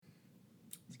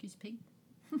Excuse pig.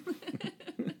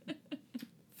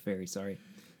 Very sorry.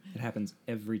 It happens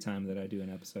every time that I do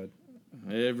an episode.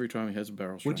 Every time he has a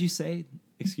barrel strain. Would you say,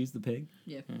 excuse the pig?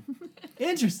 Yeah.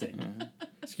 Interesting.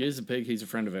 Excuse the pig, he's a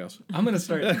friend of ours. I'm going to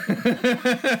start...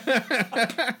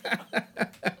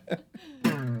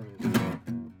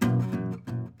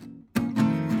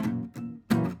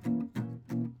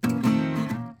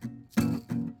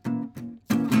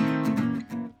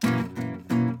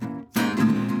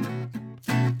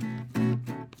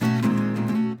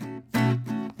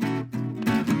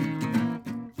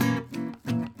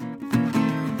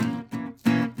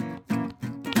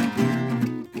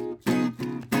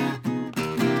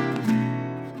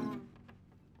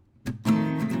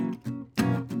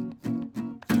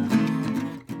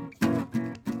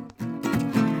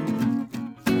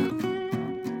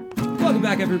 Welcome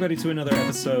back, everybody, to another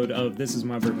episode of This Is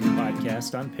My Bourbon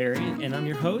Podcast. I'm Perry, and I'm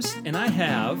your host, and I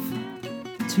have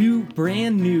two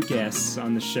brand new guests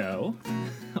on the show,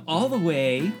 all the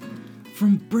way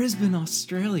from Brisbane,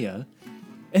 Australia,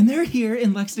 and they're here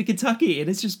in Lexington, Kentucky, and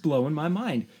it's just blowing my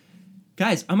mind.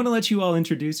 Guys, I'm going to let you all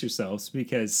introduce yourselves,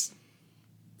 because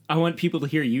I want people to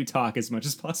hear you talk as much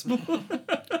as possible.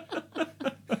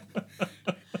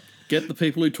 Get the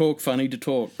people who talk funny to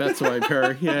talk. That's the way,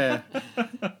 Perry. Yeah.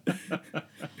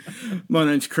 My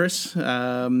name's Chris.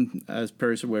 As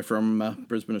Perry said, we're from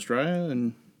Brisbane, Australia,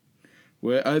 and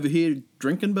we're over here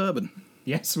drinking bourbon.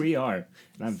 Yes, we are.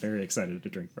 And I'm very excited to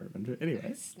drink bourbon.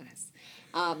 Anyway. Nice.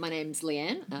 My name's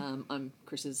Leanne. I'm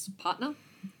Chris's partner.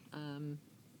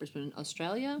 Brisbane,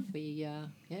 Australia.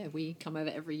 We come over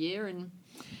every year and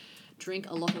drink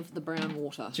a lot of the brown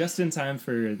water. Just in time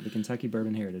for the Kentucky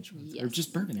Bourbon Heritage Month. Yes. Or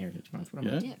just Bourbon Heritage Month. What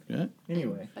am I- Yeah.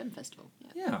 Anyway. Bourbon Festival. Yeah.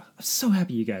 Yeah, I'm so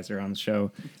happy you guys are on the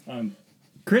show.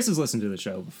 Chris has listened to the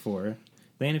show before.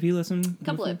 Lane, have you listened? A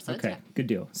couple before? episodes, Okay, yeah. good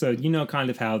deal. So you know kind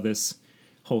of how this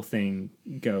whole thing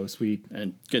goes. We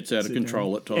And gets out of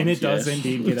control at times. and it does yes.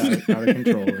 indeed get out of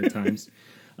control at times.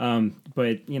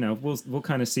 But you know, we'll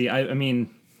kind of see. I mean,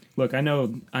 look, I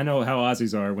know how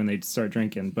Aussies are when they start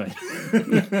drinking, but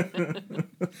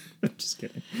just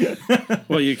kidding.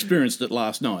 Well, you experienced it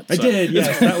last night. I so- did.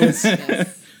 Yes, that was.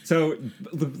 Yes. So,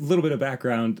 a little bit of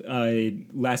background.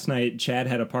 Last night, Chad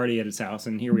had a party at his house,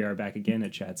 and here we are back again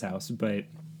at Chad's house. But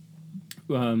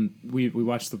we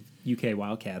watched the UK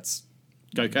Wildcats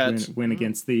Go Cats. win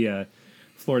against the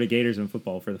Florida Gators in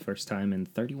football for the first time in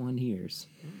 31 years.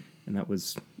 And that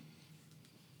was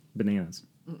bananas.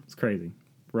 It's crazy.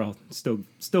 We're all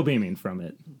still beaming from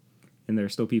it. And there are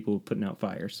still people putting out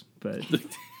fires. But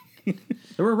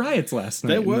there were riots last night.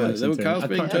 There in were. There were Lexington. cars A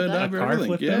being turned a over, car everything.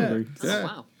 flipped Yeah. over. Yeah. Oh,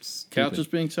 wow. Stupid. Couches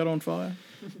being set on fire.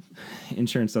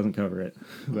 Insurance doesn't cover it.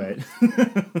 But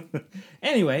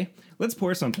anyway, let's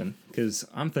pour something because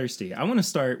I'm thirsty. I want to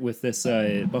start with this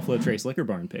Buffalo Trace Liquor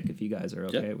Barn pick, if you guys are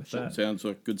okay with that. Sounds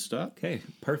like a good start. Okay,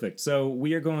 perfect. So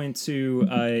we are going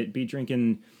to be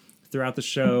drinking throughout the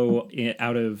show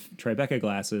out of Tribeca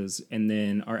glasses, and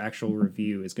then our actual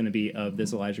review is going to be of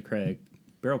this Elijah Craig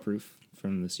barrel proof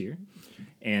from this year,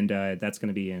 and that's going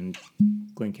to be in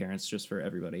Glencairns just for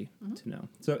everybody to know.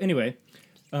 So anyway,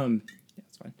 yeah,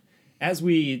 it's fine. As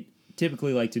we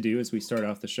typically like to do as we start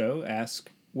off the show, ask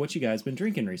what you guys been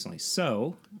drinking recently.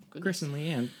 So, Chris and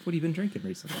Leanne, what have you been drinking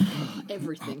recently?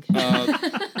 Everything.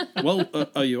 Well,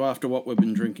 are you after what we've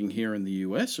been drinking here in the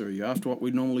US, or are you after what we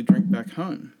normally drink back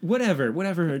home? Whatever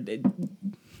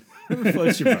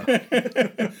floats your boat.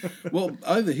 Well,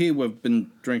 over here we've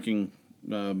been drinking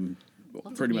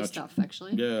Lots pretty of new much. stuff,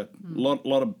 actually. Yeah,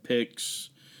 lot of picks.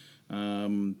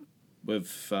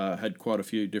 We've had quite a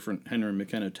few different Henry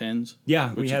McKenna 10s.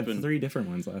 Yeah, we which had has been- 3 different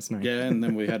ones last night. Yeah, and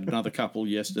then we had another couple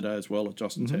yesterday as well at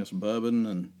Justin's House of Bourbon,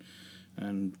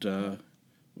 and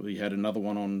we had another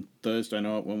one on Thursday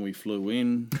night when we flew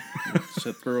in.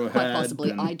 Seth Brewer Quite had. possibly.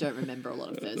 and I don't remember a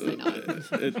lot of Thursday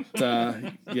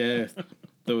night. yeah,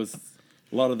 there was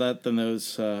a lot of that. Then there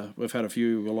was we've had a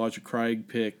few Elijah Craig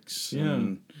picks. Yeah.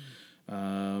 And,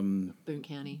 Boone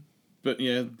County. but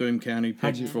yeah, Boone County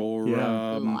How'd picked you- for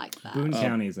yeah. Like that. Boone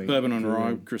County is like Bourbon on really-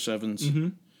 Rye, Chris Evans.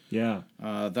 Yeah,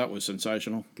 That was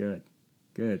sensational. good.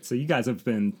 So you guys have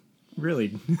been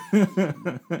really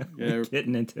Yeah,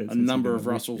 getting into it a since number you've of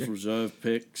been Russell's over Reserve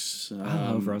picks. here.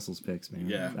 I love Russell's picks, man.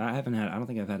 yeah. I don't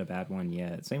think I've had a bad one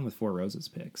yet. Same with Four Roses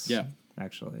picks. Yeah.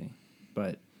 actually,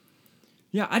 but.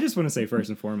 Yeah, I just want to say first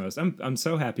and foremost, I'm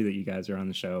so happy that you guys are on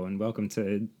the show and welcome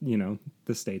to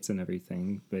the States and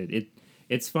everything. But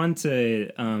it's fun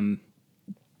to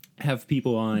have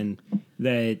people on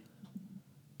that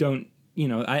don't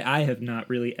I have not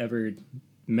really ever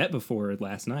met before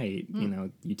last night.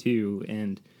 You two,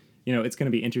 and it's going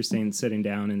to be interesting sitting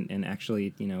down and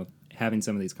actually, having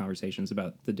some of these conversations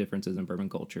about the differences in bourbon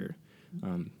culture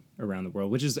around the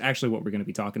world, which is actually what we're going to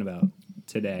be talking about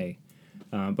today.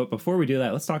 But before we do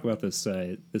that, let's talk about this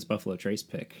Buffalo Trace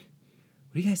pick.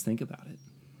 What do you guys think about it?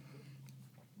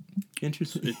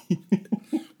 Interesting.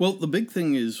 Well, the big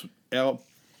thing is our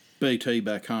BT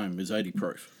back home is 80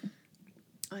 proof.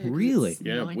 Oh, yeah, 'cause Really? it's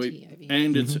Yeah, 90 over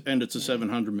here. and it's a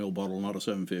 700 ml bottle, not a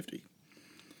 750.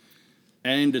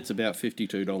 And it's about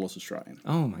 $52 Australian.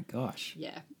 Oh my gosh.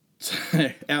 Yeah.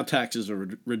 Our taxes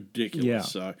are ridiculous. Yeah.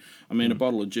 So, I mean, a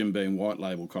bottle of Jim Beam White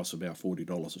Label costs about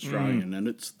 $40 Australian, and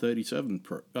it's 37%,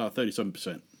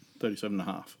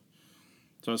 37.5.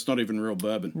 So it's not even real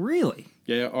bourbon. Really?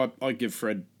 Yeah, I give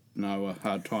Fred a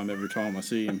hard time every time I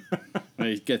see him.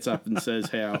 He gets up and says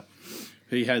how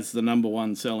he has the number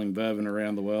one selling bourbon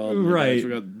around the world. Right. We've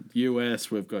got US,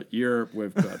 we've got Europe,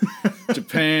 we've got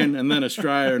Japan, and then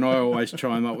Australia. And I always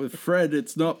chime up with, Fred,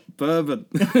 it's not bourbon.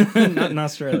 Not in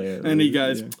Australia. And he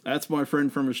goes, Yeah. that's my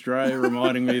friend from Australia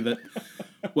reminding me that,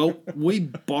 well, we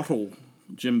bottle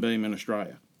Jim Beam in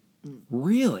Australia.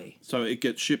 Really? So it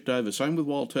gets shipped over. Same with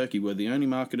Wild Turkey. We're the only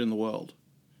market in the world.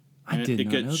 I And did it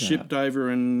not gets know shipped that. over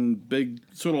in big,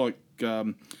 sort of like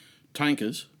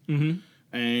tankers. Mm-hmm.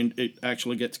 And it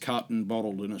actually gets cut and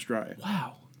bottled in Australia.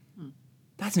 Wow.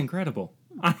 That's incredible.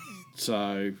 I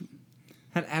So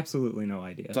had absolutely no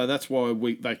idea. that's why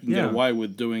they can Yeah. get away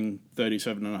with doing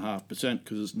 37.5%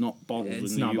 because it's not bottled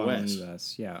It's in not the bottled US. in the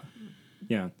US. Yeah.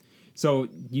 Yeah. So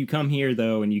you come here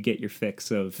though, and you get your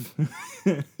fix of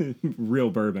real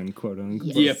bourbon, quote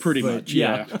unquote. Yeah, pretty But, much.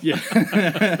 Yeah. Yeah.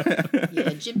 Yeah,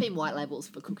 Jim Beam White Labels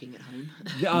for cooking at home.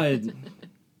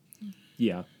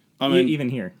 Yeah. I mean, even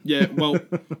here. Yeah, well,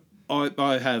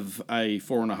 I have a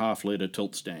 4.5 litre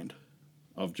tilt stand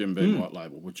of Jim Beam White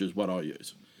Label, which is what I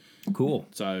use. Cool.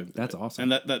 So That's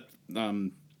awesome. And that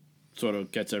sort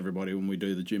of gets everybody when we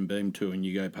do the Jim Beam tour, and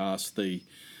you go past the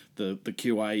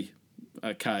QA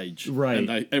cage, Right. And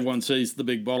everyone sees the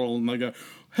big bottle, and they go,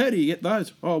 "How do you get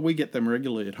those?" "Oh, we get them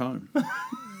regularly at home."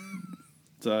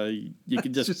 So you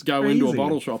can just go into a crazy.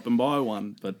 bottle shop and buy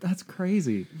one, but That's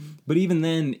crazy. But even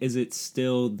then, is it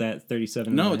still that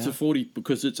 37? no, it's a 40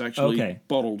 because it's actually Okay.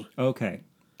 bottled Okay.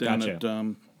 down Gotcha. at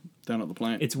down at the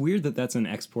plant. It's weird that that's an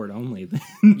export only.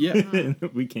 Yeah.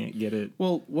 We can't get it.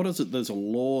 Well, what is it? There's a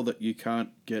law that you can't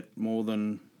get more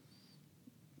than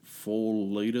 4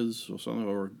 litres or something,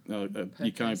 or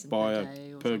you can't person buy per a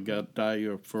day or per day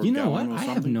or for You a know what? gallon or I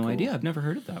something. have no or idea. I've never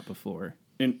heard of that before.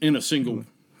 In a single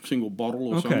bottle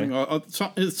or Okay.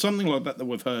 something. It's something like that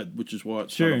we've heard, which is why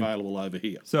it's Sure. not available over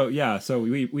here. So yeah, so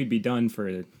we'd be done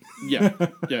for the Yeah,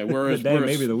 yeah. Whereas, day,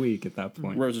 maybe the week at that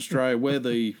point. whereas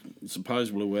Australia,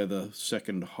 supposedly we're the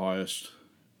second highest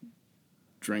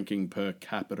drinking per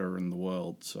capita in the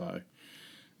world. So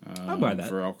I'll buy that.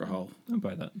 for alcohol. I'll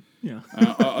buy that. Yeah.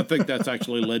 I think that's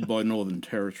actually led by Northern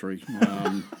Territory.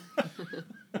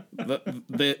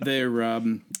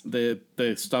 Their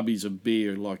stubbies of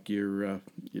beer, like your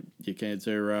cans,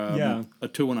 they're Yeah. a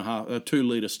 2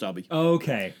 litre stubby.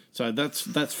 Okay. So that's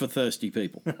for thirsty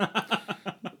people.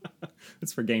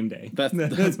 That's for game day. That's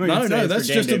what you'd no, say is for that's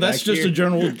game just day that's back just here.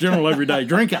 a general everyday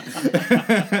drinker.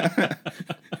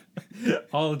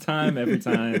 all the time, every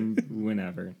time,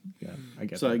 whenever. Yeah, I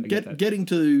get So that. I get that. getting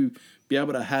to be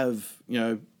able to have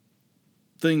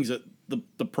things that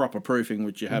the proper proofing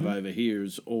which you have over here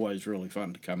is always really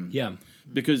fun to come. Yeah.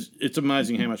 Because it's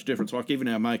amazing how much difference. Like even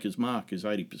our Maker's Mark is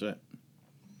 80%.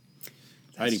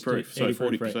 80 proof, so 80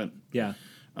 proof, 40%. right. Yeah.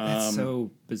 That's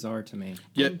so bizarre to me.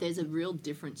 Yeah. And there's a real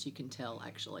difference you can tell,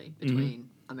 actually, between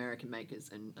American makers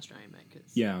and Australian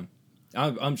makers. Yeah.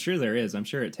 I'm sure there is. I'm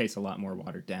sure it tastes a lot more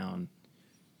watered down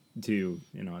too,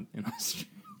 in Australia.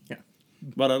 Yeah.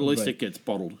 But at least But- it gets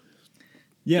bottled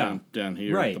Yeah. down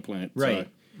here Right. at the plant. Right.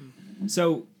 So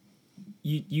So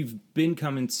you've been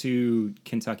coming to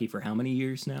Kentucky for how many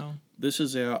years now? this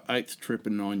is our 8th trip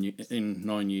in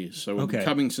 9 years. So we've Okay. been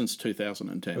coming since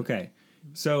 2010. Okay.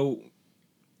 So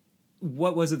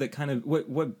what was it that kind of what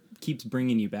keeps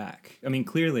bringing you back? I mean,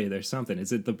 clearly there's something.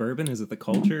 Is it the bourbon? Is it the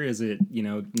culture? Is it,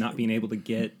 not being able to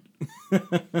get A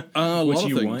What lot of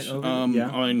you things. want over- yeah.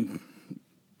 I mean,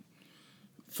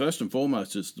 first and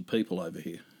foremost, it's the people over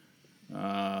here.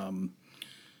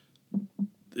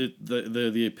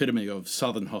 They're the epitome of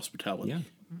Southern hospitality. Yeah.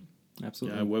 You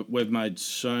Absolutely. know, we've made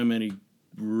so many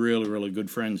really, really good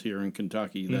friends here in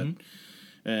Kentucky that,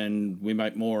 and we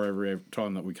make more every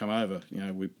time that we come over.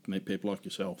 We meet people like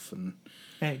yourself, and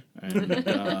Hey, and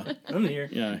I'm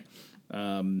here.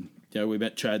 we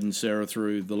met Chad and Sarah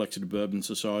through the Lexington Bourbon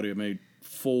Society. I mean,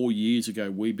 4 years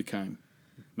ago we became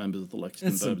members of the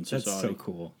Lexington Bourbon That's Society. so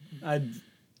cool.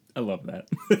 I love that.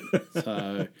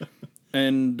 So,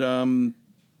 and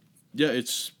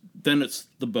it's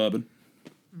the bourbon.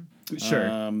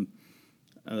 Sure.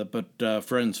 But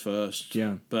friends first.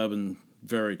 Yeah. Bourbon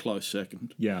very close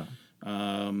second. Yeah.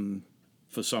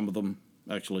 For some of them,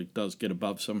 actually does get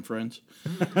above some friends.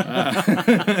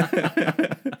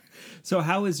 So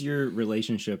how has your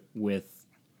relationship with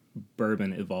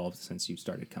bourbon evolved since you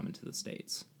started coming to the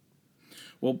States?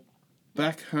 Well,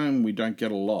 back home we don't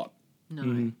get a lot.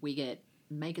 No, we get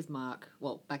Maker's Mark.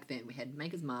 Well, back then we had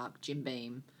Maker's Mark, Jim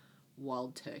Beam,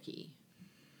 Wild Turkey,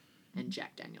 and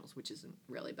Jack Daniels, which isn't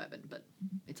really bourbon, but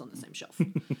it's on the same shelf.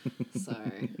 So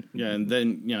Yeah, and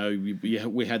then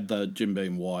we had the Jim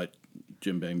Beam White,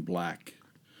 Jim Beam Black.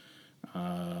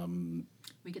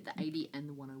 we get the 80 and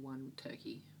the 101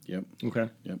 turkey. Yep. Okay.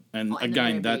 Yep. And Oh, and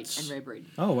again, the rare that's breed, and rare breed.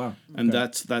 Oh, wow. and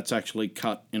Okay. that's actually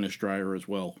cut in Australia as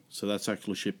well. So that's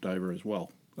actually shipped over as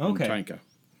well. Okay. In tanker.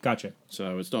 Gotcha.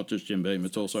 So it's not just Jim Beam;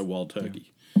 it's also Wild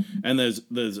Turkey. And there's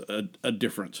a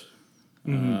difference.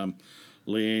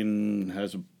 Leanne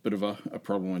has a bit of a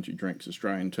problem when she drinks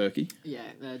Australian turkey. Yeah,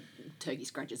 the turkey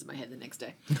scratches in my head the next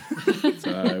day.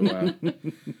 So,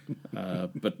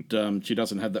 but she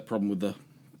doesn't have that problem with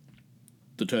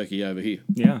the turkey over here,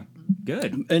 Yeah.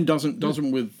 Good. and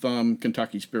doesn't with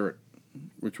Kentucky Spirit,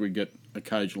 which we get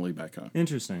occasionally back home.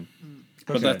 Interesting.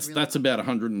 But Okay. that's about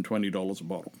 $120 a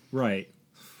bottle. Right.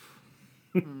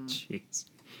 Jeez.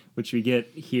 Which we get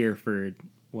here for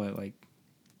what, like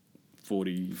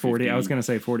 40, 40? I was 50. going to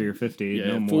say 40 or 50. Yeah,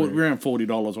 no more. around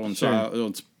 $40 on Sure.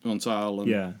 sale. On sale, and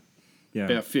Yeah. Yeah.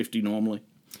 about 50 normally.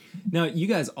 Now, you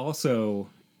guys also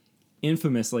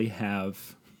infamously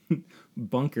have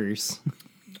bunkers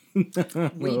We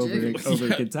do. over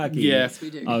Kentucky Yeah. Yes, we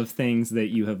do. of things that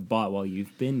you have bought while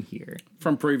you've been here.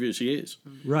 From previous years.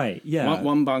 Right. Yeah.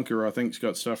 One bunker, I think, has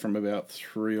got stuff from about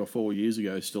 3 or 4 years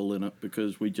ago still in it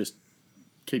because we just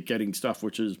keep getting stuff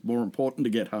which is more important to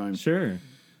get home. Sure.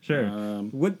 Sure.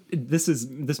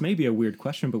 This may be a weird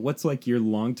question, but what's like your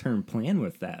long-term plan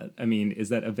with that? I mean, is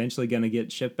that eventually going to get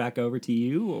shipped back over to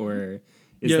you, or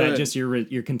is Yeah. that just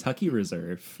your Kentucky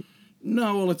reserve?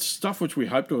 No, well, it's stuff which we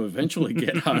hope to eventually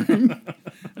get home.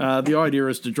 The idea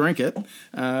is to drink it.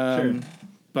 Sure.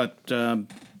 But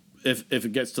if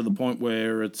it gets to the point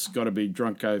where it's got to be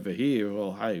drunk over here,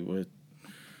 well, hey,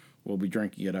 we'll be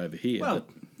drinking it over here. Well,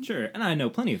 sure. And I know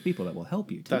plenty of people that will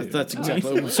help you too. That's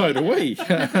exactly. So do we. Two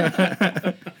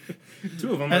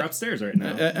of them are upstairs right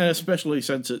now. Especially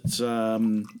since it's a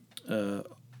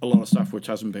lot of stuff which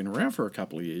hasn't been around for a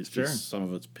couple of years. Sure. Just some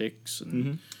of it's picks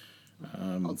and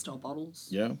Old style bottles.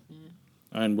 yeah.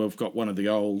 And we've got one of the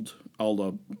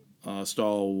older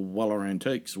style Waller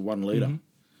Antiques, 1 litre,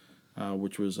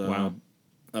 which was Wow.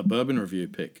 a bourbon review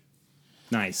pick.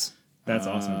 Nice. That's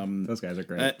awesome. Those guys are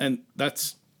great. And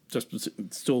that's just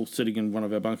still sitting in one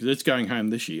of our bunkers. It's going home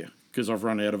this year because I've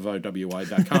run out of OWA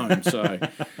back home. So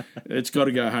it's got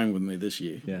to go home with me this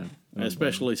year. Yeah.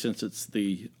 Especially since it's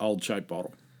the old shape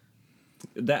bottle.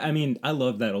 That, I mean, I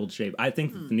love that old shape. I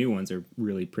think the new ones are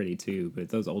really pretty too, but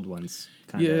those old ones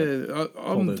kind of Yeah,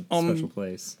 hold a I'm special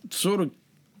place. sort of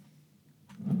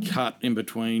cut in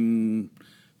between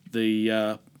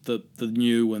the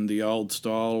new and the old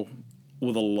style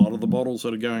with a lot of the bottles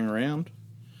that are going around.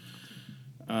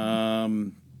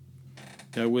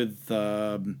 With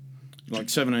like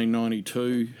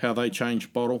 1792, how they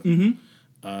changed bottle.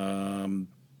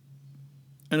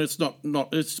 And it's not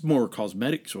it's more a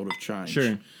cosmetic sort of change.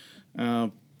 Sure.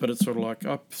 But it's sort of like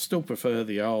I still prefer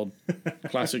the old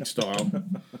classic style.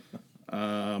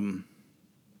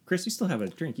 Chris, you still have a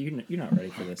drink. You're not ready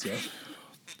for this yet.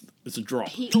 It's a drop.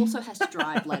 He also has to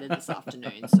drive later this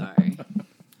afternoon, so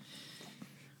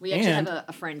we actually And- have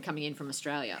a friend coming in from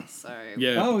Australia, so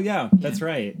Yeah. Oh yeah, that's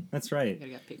right. That's right.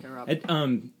 gotta go pick her up.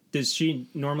 Does she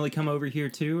normally come over here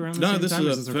too around the No, same this time? or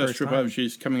is her her first trip time? over.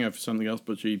 She's coming over for something else,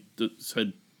 but she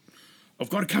said, "I've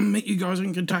got to come and meet you guys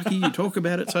in Kentucky. You talk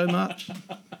about it so much."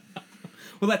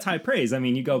 Well, that's high praise. I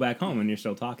mean, you go back home and you're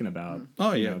still talking about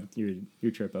Oh, you yeah. know,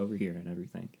 your trip over here and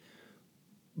everything.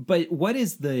 But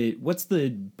what's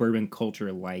the bourbon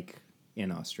culture like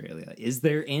in Australia? Is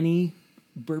there any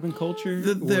bourbon culture?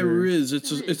 There or- is.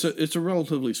 It's a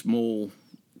relatively small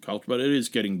culture, but it is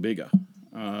getting bigger.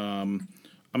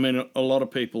 I mean, a lot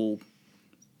of people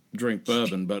drink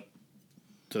bourbon, but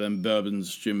to them,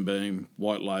 bourbon's Jim Beam,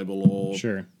 White Label, or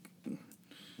Sure.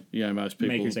 most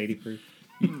people. Maker's 80 proof.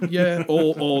 Yeah,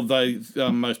 or they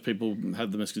most people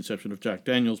have the misconception of Jack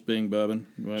Daniels being bourbon.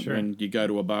 Sure. When you go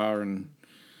to a bar and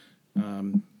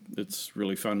it's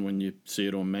really fun when you see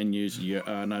it on menus. You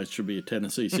no, it should be a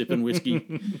Tennessee sipping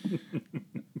whiskey.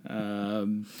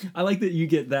 I like that you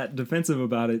get that defensive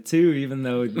about it too, even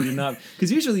though you're not.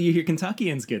 Because usually you hear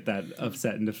Kentuckians get that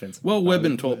upset and defensive. Well, about we've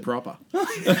been it, taught but- proper.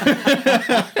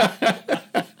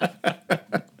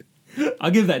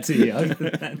 I'll give that to you. I'll give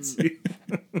that to you.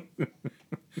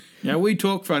 You know, we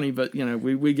talk funny, but, you know,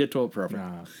 we get taught proper.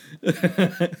 Nah.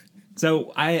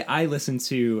 So I listen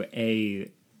to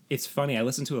it's funny, I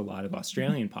listen to a lot of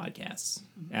Australian podcasts,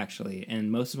 actually,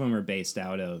 and most of them are based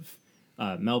out of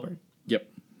Melbourne. Yep.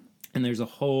 And there's a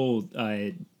whole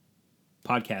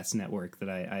podcast network that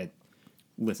I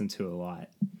listen to a lot.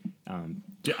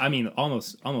 I mean,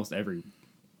 almost every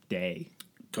day.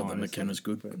 God, that honestly. McKenna's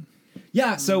good.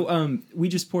 Yeah, so we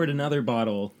just poured another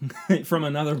bottle from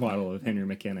another bottle of Henry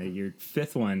McKenna, your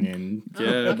fifth one in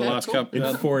Yeah, the last couple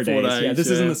in 4 days. Yeah, this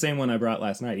isn't the same one I brought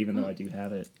last night, even though I do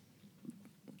have it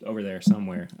over there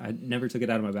somewhere. I never took it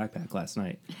out of my backpack last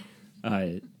night.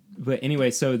 But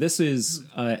anyway, so this is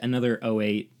another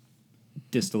 08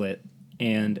 distillate,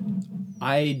 and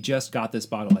I just got this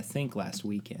bottle, I think, last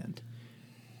weekend.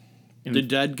 Did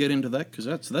Dad get into that?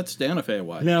 Because that's down a fair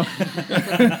way. No,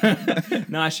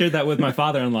 no, I shared that with my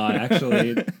father-in-law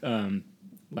actually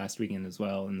last weekend as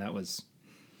well, and that was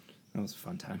a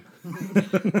fun time.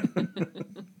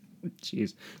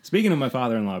 Jeez. Speaking of my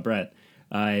father-in-law, Brett,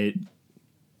 for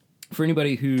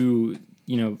anybody who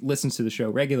listens to the show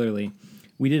regularly,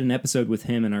 we did an episode with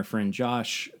him and our friend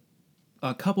Josh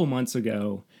a couple months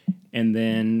ago. And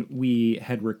then we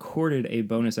had recorded a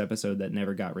bonus episode that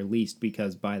never got released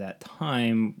because by that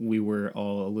time we were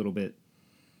all a little bit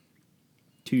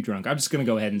too drunk. I'm just going to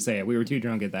go ahead and say it. We were too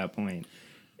drunk at that point.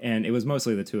 And it was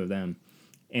mostly the two of them.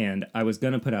 And I was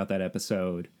going to put out that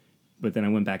episode, but then I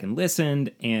went back and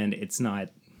listened, and it's not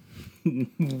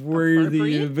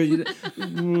worthy of it.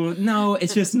 No,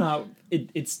 it's just not.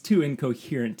 It's too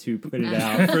incoherent to put it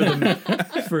out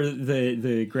for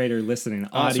the greater listening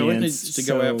audience. So it needs to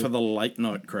go out for the late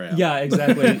night crowd. Yeah,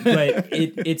 exactly. But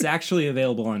it's actually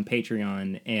available on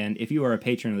Patreon, and if you are a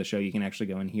patron of the show, you can actually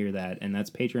go and hear that, and that's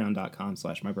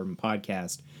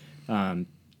patreon.com/mybourbonpodcast.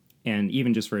 And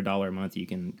even just for $1 a month, you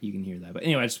can hear that. But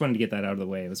anyway, I just wanted to get that out of the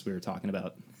way as we were talking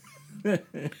about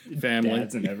Family.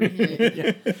 dads and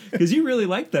everything. Because you really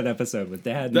liked that episode with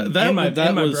Dad and my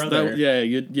brother.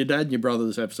 Your dad and your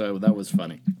brother's episode, that was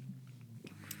funny.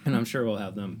 And I'm sure we'll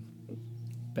have them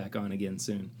back on again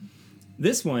soon.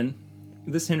 This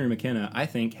Henry McKenna, I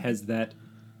think, has that,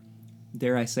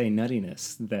 dare I say,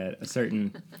 nuttiness that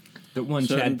one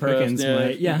Certain Chad Perkins person,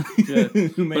 might, yeah.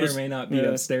 who may But or may not be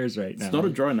upstairs right now. It's not a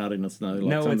dry nuttiness, no. Like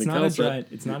No, it's something not else a dry.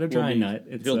 that It's not a dry nut.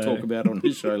 He'll talk about on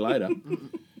his show later.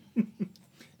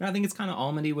 No, I think it's kind of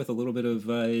almondy with a little bit of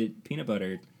peanut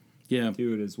butter Yeah,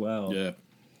 to it as well. yeah,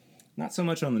 Not so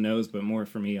much on the nose, but more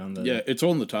for me on the yeah. It's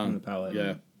on the tongue, on the palate.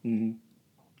 Yeah,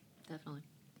 Definitely.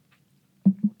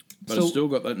 but So- it's still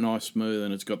got that nice smooth,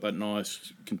 and it's got that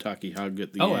nice Kentucky hug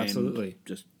at the end. Oh, absolutely.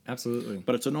 Just, Absolutely.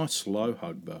 but it's a nice slow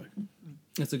hug though.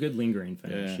 It's a good lingering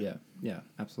finish. Yeah. Yeah,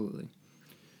 absolutely.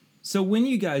 So when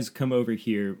you guys come over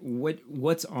here,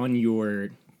 what's on your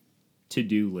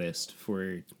to-do list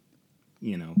for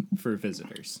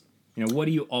visitors? What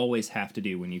do you always have to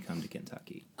do when you come to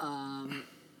Kentucky?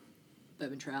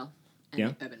 Bourbon Trail. And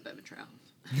Yeah. Bourbon Trail.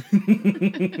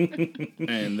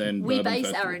 And then We Bourbon base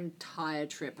Festival. our entire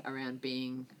trip around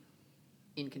being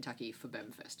in Kentucky for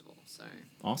Bourbon Festival. So,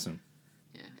 Awesome.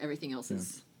 yeah, everything else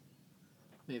is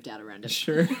moved out around it.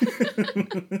 Sure.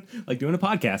 Like doing a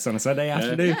podcast on a Sunday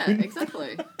afternoon. Yeah,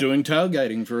 exactly. doing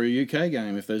tailgating for a UK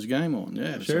game if there's a game on.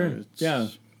 Yeah, Sure. So it's- Yeah.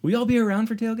 Will y'all be around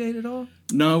for tailgate at all?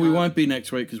 No, we won't be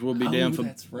next week because we'll be Oh, down for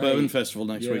that's right. Bourbon Festival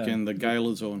next Yeah. weekend. The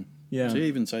gala's on. Yeah. So you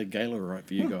even say gala right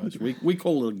for you guys. We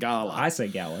call it a gala. I say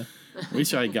gala. We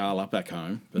say gala back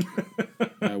home,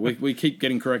 but we keep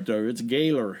getting correct over. It's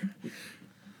gala.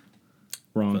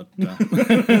 Wrong.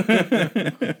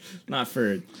 But, Not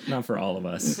for all of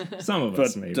us. Some of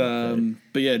us maybe.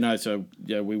 but yeah, no. So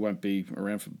yeah, we won't be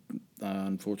around for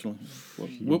unfortunately.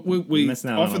 We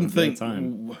missing out on often a good think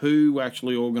time. who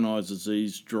actually organises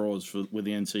these draws with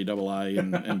the NCAA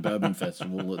and Bourbon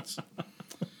Festival. It's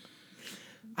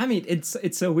I mean, it's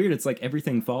so weird. It's like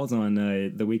everything falls on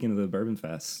the weekend of the Bourbon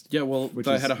Fest. yeah. Well, Which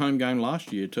they is- had a home game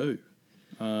last year too.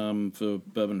 For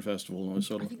Bourbon Festival, and it was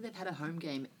sort I of think they've had a home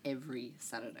game every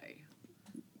Saturday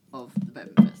of the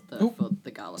Bourbon Fest, for the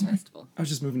Gala Festival. I was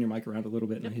just moving your mic around a little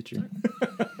bit and I hit you.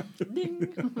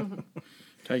 Ding!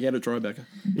 take out a Tribeca.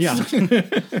 Yeah.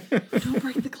 Don't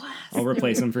break the glass. I'll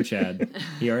replace him for Chad.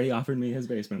 He already offered me his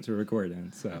basement to record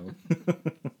in. So,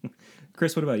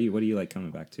 Chris, what about you? What do you like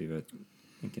coming back to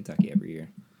in Kentucky every year?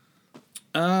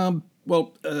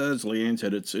 Well, as Leanne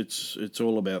said, it's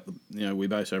all about we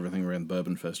base everything around the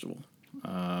Bourbon Festival.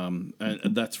 and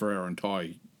that's for our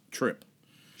entire trip.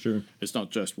 Sure. It's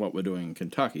not just what we're doing in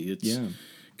Kentucky. It's Yeah.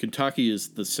 Kentucky is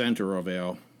the center of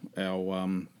our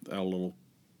little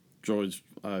joys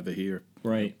over here.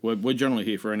 Right. We're generally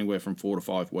here for anywhere from 4 to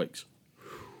 5 weeks.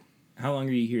 How long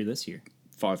are you here this year?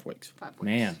 5 weeks. 5 weeks.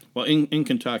 Man. Well, in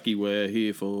Kentucky, we're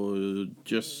here for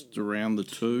just around the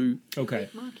 2. Okay.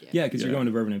 Mark, Yeah, because you're Yeah. going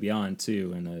to Bourbon and Beyond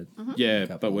too, and Yeah,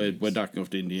 couple but of we're weeks. ducking off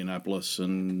to Indianapolis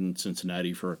and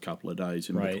Cincinnati for a couple of days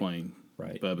in Right. between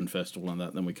Right. Bourbon Festival and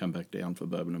that. Then we come back down for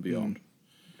Bourbon and Beyond.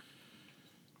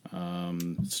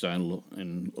 Stay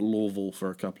in Louisville for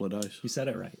a couple of days. You said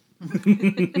it right.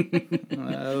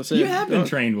 You You have been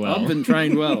trained well. I've been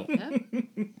trained well.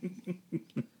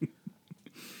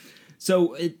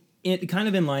 So it kind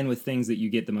of in line with things that you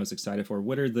get the most excited for.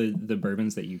 What are the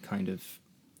bourbons that you kind of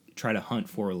try to hunt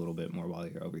for a little bit more while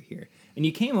you're over here? And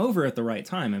you came over at the right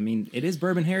time. I mean, it is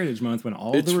Bourbon Heritage Month when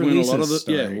all It's the when a releases lot of the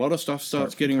start. a lot of stuff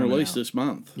starts getting coming released out. this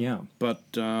month. Yeah. But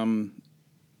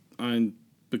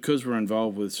because we're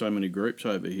involved with so many groups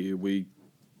over here, we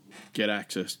get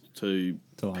access to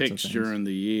To lots of picks things. during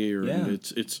the year, Yeah. and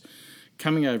it's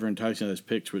coming over and tasting those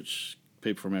picks, which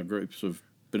people from our groups have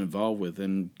been involved with,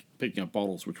 and picking up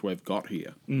bottles which we've got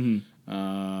here.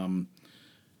 Mm-hmm.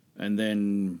 And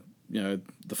then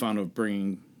the fun of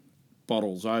bringing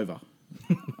bottles over.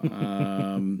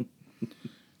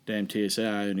 Damn TSA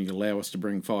only allow us to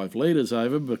bring 5 litres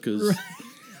over because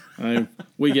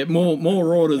we get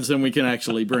more orders than we can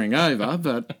actually bring over.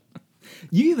 But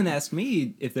You even asked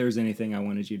me if there was anything I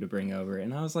wanted you to bring over,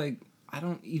 and I was like, I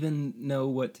don't even know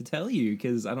what to tell you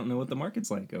because I don't know what the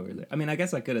market's like over there. I mean, I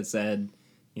guess I could have said,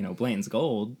 Blanton's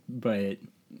Gold, but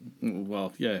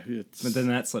well, yeah, then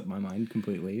that slipped my mind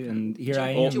completely, and here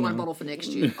I Do am. you want a now. bottle for next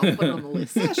year? I'll put it on the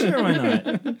list. Yeah, sure, why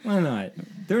not? Why not?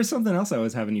 There was something else I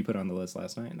was having you put on the list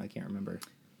last night, and I can't remember.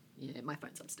 Yeah, my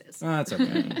phone's upstairs. Oh, that's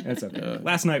okay. That's okay.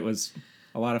 Last night was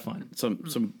a lot of fun.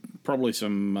 probably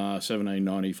some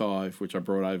 1795, which I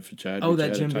brought over for Chad. Oh, which that I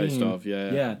had Jim a taste Beam. of,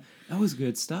 yeah. Yeah, that was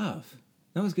good stuff.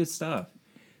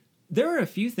 There are a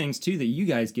few things, too, that you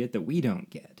guys get that we don't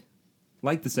get.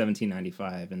 Like the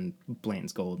 1795 and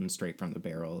Blanton's Gold and Straight from the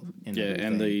Barrel. And Yeah, everything.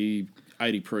 and the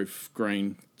 80 proof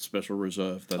green special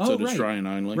reserve. That's Oh, an right. Australian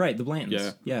only. Right, the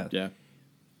Blantons. Yeah.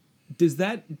 Does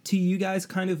that, to you guys,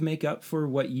 kind of make up for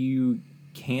what you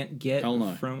can't get Hell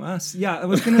no. from us? Yeah, I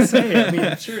was going to say, I mean,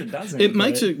 I'm sure it doesn't. It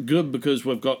makes but- it good because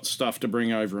we've got stuff to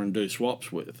bring over and do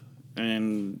swaps with.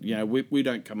 And, we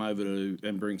don't come over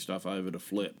and bring stuff over to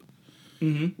flip,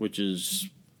 which is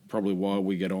probably why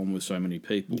we get on with so many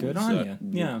people. Good is on that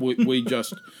ya. Yeah.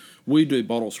 We do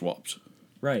bottle swaps.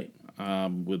 Right.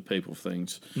 With people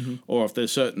things, or if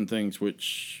there's certain things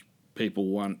which people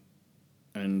want,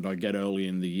 and I get early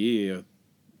in the year,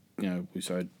 we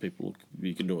say people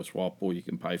you can do a swap or you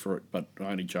can pay for it, but I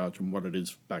only charge them what it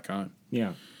is back home.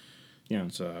 Yeah. Yeah.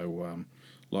 So,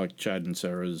 like Chad and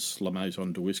Sarah's La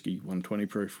Maison de Whiskey 120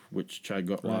 proof, which Chad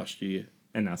got last year,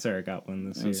 And now Sarah got one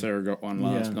this year. and Sarah got one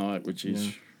last Yeah. night, which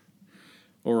is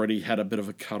already had a bit of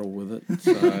a cuddle with it.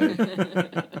 So.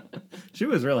 She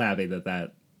was real happy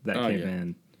that Oh, came yeah.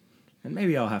 in. And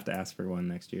maybe I'll have to ask for one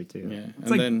next year too. Yeah, It's and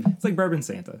like then- it's like Bourbon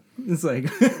Santa. It's like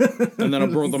And then I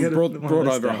brought Get one brought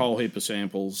this over a time. whole heap of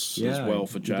samples as Yeah, well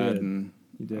for you Chad, did. and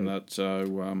You did. and that's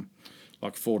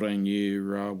like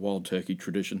 14-year wild turkey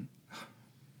tradition.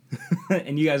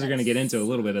 and you guys are going to get into a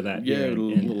little bit of that. Yeah, here a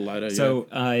little later. So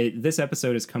this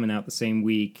episode is coming out the same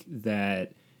week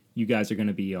that you guys are going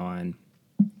to be on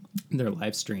their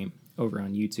live stream over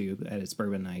on YouTube at It's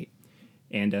Bourbon Night,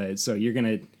 and so you're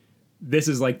gonna. This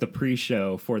is like the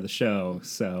pre-show for the show.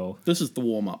 So this is the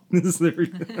warm up. this is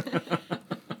the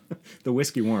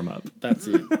whiskey warm-up. That's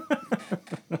it.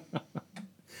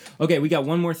 Okay, we got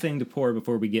one more thing to pour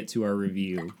before we get to our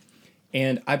review.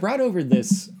 And I brought over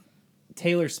this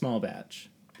Taylor Small Batch.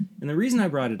 And the reason I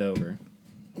brought it over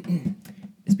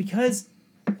is because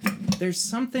there's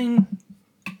something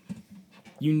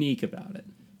unique about it.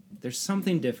 There's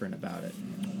something different about it.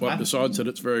 Well, besides that,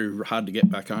 it's very hard to get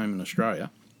back home in Australia.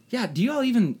 Yeah, do you all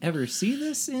even ever see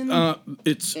this in...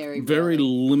 It's Very very rarely.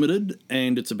 limited,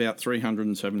 and it's about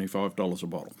 $375 a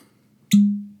bottle.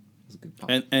 It's a good pop.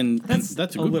 And that's a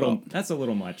good little. bottle. That's a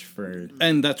little much for...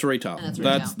 And that's retail. And that's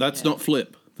retail, That's yeah. not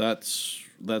flip. That's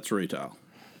retail.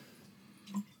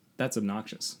 That's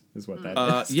obnoxious, is what that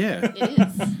is. Yeah.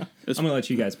 It is. I'm going to let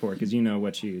you guys pour, because you know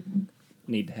what you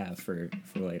need to have for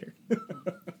later.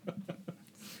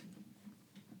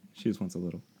 She just wants a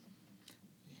little.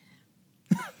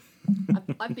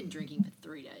 I've been drinking for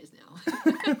 3 days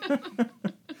now.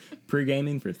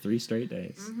 Pre-gaming for 3 straight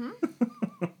days.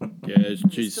 Yeah,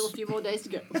 she's Still a few more days to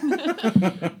go.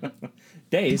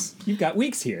 days. You've got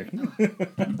weeks here.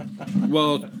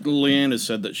 Well, Leanne has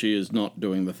said that she is not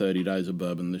doing the 30 days of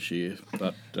bourbon this year,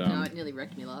 but No, it nearly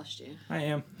wrecked me last year. I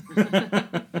am.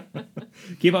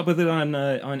 Keep up with it on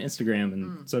Instagram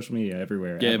and social media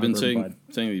everywhere. yeah, at I've been My Bourbon Pod.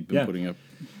 seeing you've been Yeah. putting up.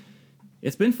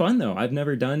 It's been fun though. I've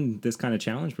never done this kind of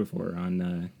challenge before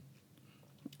on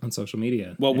social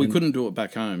media. Well, we And- couldn't do it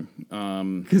back home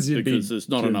because there's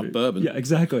not enough bourbon. Yeah,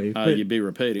 exactly. But You'd be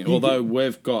repeating. Although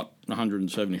we've got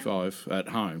 175 at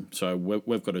home, so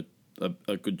we've got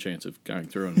a good chance of going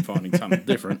through and finding something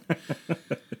different.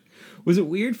 was it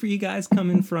weird for you guys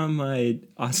coming from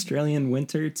Australian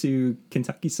winter to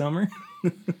Kentucky summer?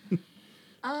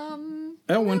 Our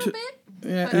A winter, little bit.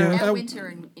 yeah, But yeah, our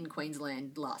winter in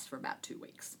Queensland lasts for about 2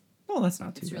 weeks. Well, that's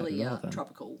not too It's bad really at all, then.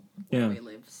 tropical Yeah. where we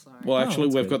live. So. Well, actually,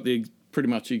 that's we've good. got pretty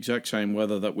much the exact same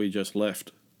weather that we just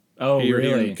left Oh, here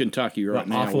really? in Kentucky right The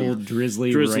now. awful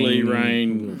drizzly Drizzly rainy-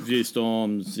 rain, few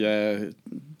storms,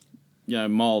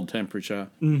 mild temperature.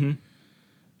 Mm-hmm.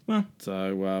 Well,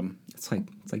 So, it's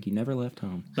like you never left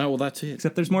home. no, well, that's it.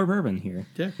 Except there's more bourbon here.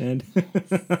 Yeah. And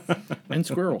And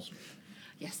squirrels.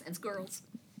 Yes, and squirrels.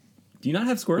 do you not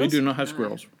have squirrels? We do not have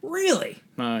squirrels. Really?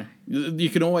 No. You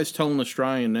can always tell an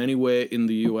Australian anywhere in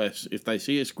the US, if they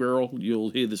see a squirrel, you'll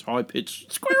hear this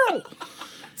high-pitched squirrel.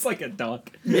 It's like a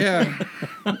duck. Yeah.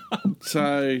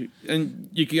 So, and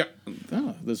you can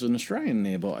go, there's an Australian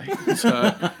nearby. So,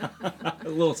 A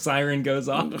little siren goes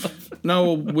off.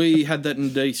 no, we had that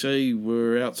in DC.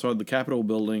 We're outside the Capitol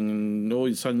building, and all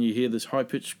of a sudden you hear this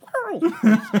high-pitched squirrel.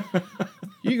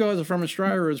 You guys are from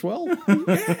Australia as well?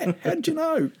 Yeah, how'd you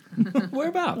know?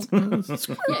 Whereabouts?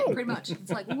 Yeah, pretty much.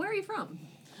 It's like, well, where are you from?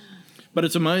 But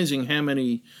it's amazing how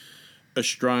many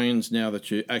Australians now that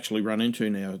you actually run into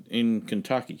now in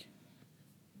Kentucky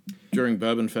during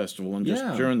Bourbon Festival and just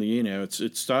Yeah. during the year now. It's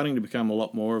starting to become a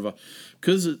lot more of a,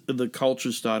 because the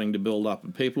culture's starting to build up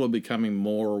and people are becoming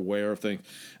more aware of things.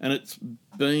 And it's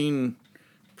been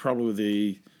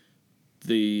probably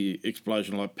the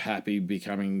explosion, like Pappy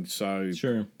becoming so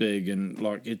Sure. big, and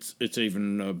like it's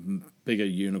even a bigger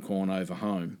unicorn over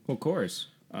home. Of course.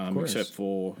 Of course. Except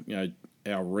for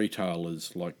our retail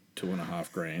is like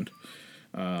 $2,500,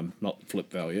 not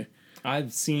flip value.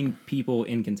 I've seen people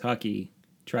in Kentucky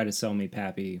try to sell me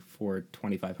Pappy for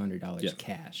 $2,500 Yeah.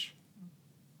 cash.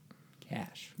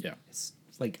 Cash. Yeah. It's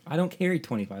like I don't carry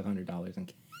 $2,500 in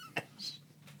cash.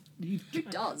 Who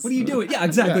does? What are you doing? Yeah,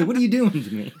 exactly. Yeah. What are you doing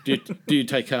to me? Do you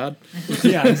take card?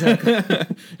 Yeah, exactly.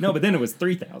 No, but then it was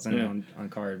 $3,000 Yeah. on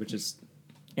card, which is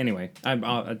anyway. I'm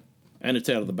And it's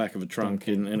out of the back of a trunk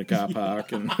in a car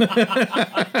park, and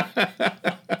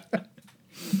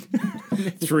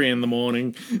 3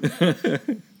 a.m.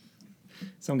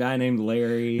 some guy named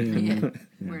Larry. And, Yeah,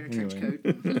 wearing a trench anyway.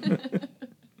 coat.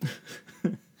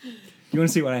 You want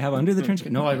to see what I have under the trench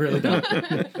coat? No, I really don't.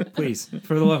 Please,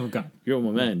 for the love of God. You're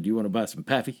my man. Do you want to buy some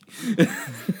Pappy?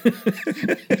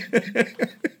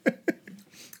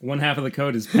 One half of the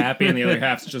coat is Pappy, and the other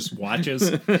half's just watches.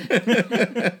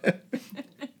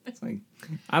 It's like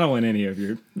I don't want any of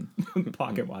your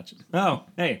pocket watches. Oh,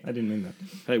 hey, I didn't mean that.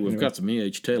 Hey, we've got some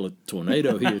E.H. Taylor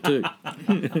Tornado here too.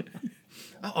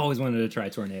 I always wanted to try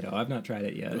Tornado. I've not tried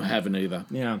it yet. I haven't either.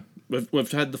 Yeah.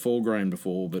 We've had the 4 grain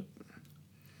before, but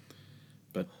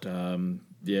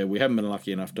yeah, we haven't been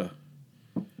lucky enough to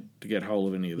get hold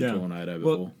of any of the Tornado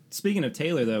before. Well, speaking of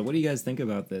Taylor, though, what do you guys think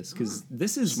about this? Because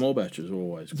this is Small batches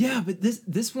always. yeah, but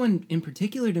this one in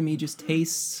particular to me just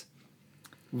tastes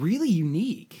really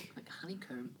unique. Like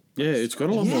honeycomb. Yeah, it's got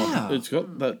a lot Yeah. more. It's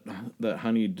got that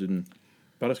honeyed and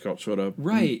butterscotch sort of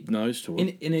Right. nose to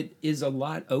it. And it is a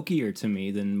lot oakier to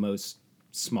me than most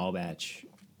small batch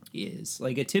is.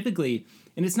 Like it typically,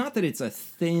 and it's not that it's a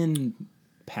thin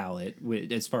palate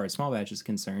as far as small batch is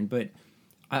concerned, but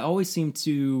I always seem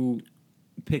to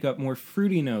pick up more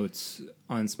fruity notes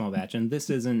on small batch, and this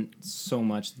isn't so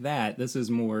much that. This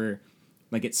is more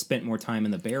like it spent more time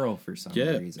in the barrel for some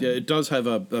reason. Yeah, it does have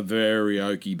a very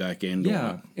oaky back end on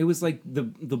Yeah, it. it was like the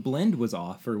blend was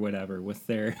off or whatever with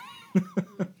their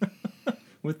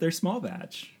with their small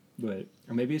batch, but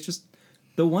or maybe it's just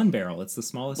the one barrel. It's the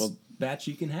smallest batch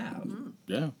you can have.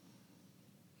 Yeah.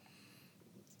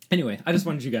 Anyway, I just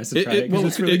wanted you guys to try it. 'cause Well,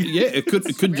 it's really good. yeah, it could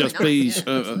Really just nice, be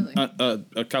yeah, absolutely.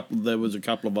 a couple. There was a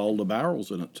couple of older barrels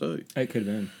in it too. It could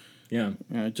have been.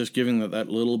 Yeah, Just giving that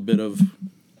little bit of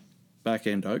back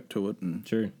end oak to it, and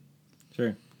sure.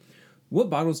 What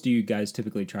bottles do you guys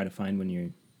typically try to find when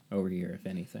you're over here, if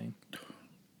anything?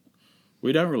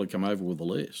 we don't really come over with a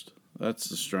list. That's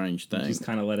the strange thing. Just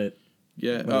kind of let it.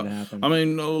 Yeah, let it happen. I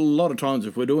mean, a lot of times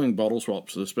if we're doing bottle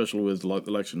swaps, especially with like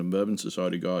the Lexington Bourbon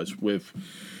Society guys, we've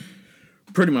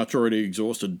pretty much already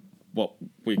exhausted what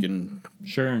we can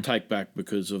Sure. take back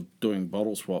because of doing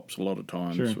bottle swaps. A lot of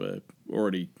times Sure. we're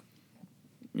already,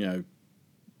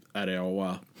 at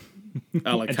our At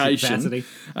allocation. capacity.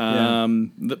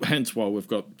 Hence why we've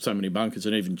got so many bunkers,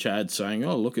 and even Chad saying,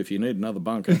 "Oh, look, if you need another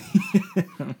bunker."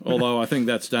 Although I think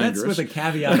that's dangerous. That's with a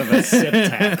caveat of a sip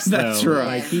tax, though. That's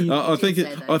right. Like, he- I think did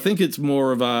say that, I think it's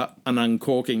more of an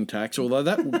uncorking tax, although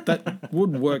that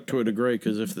would work to a degree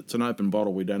because if it's an open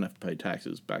bottle, we don't have to pay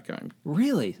taxes back home.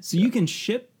 really? So you can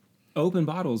ship open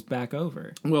bottles back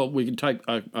over? Well, we can take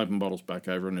open bottles back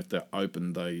over, and if they're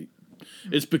open,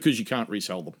 it's because you can't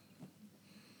resell them.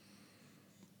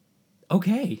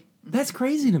 Okay. That's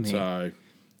crazy to me. So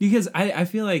Because I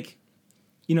feel like,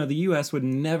 the U.S. would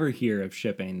never hear of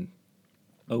shipping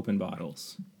open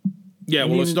bottles. yeah,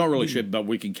 well, it's even- not really shipped, but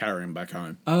we can carry them back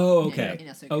home. Oh, Yeah, okay. in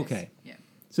a suitcase. Okay. Yeah.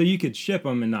 So you could ship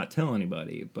them and not tell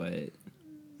anybody, but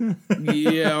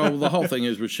Yeah, well, the whole thing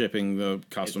is with shipping the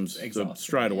customs It's exhausting.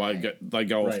 straight away. Yeah. They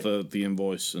go Right. off the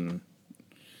invoice and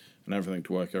everything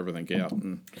to work everything out,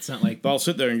 and it's not like they'll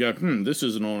sit there and go, this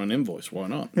isn't on an invoice. Why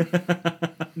not?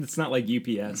 it's not like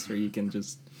UPS where you can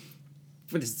just.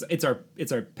 But it's our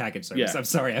package service. Yeah. I'm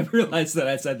sorry, I realized that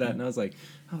I said that, and I was like,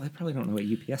 oh, they probably don't know what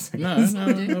UPS is.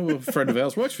 No, a friend of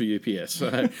ours works for UPS so.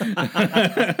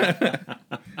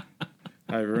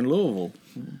 Over in Louisville.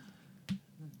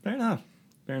 Fair enough.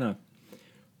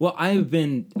 Well,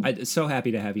 I'm so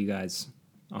happy to have you guys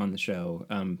on the show.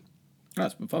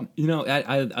 That's been fun.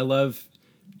 I love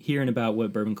hearing about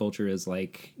what bourbon culture is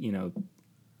like,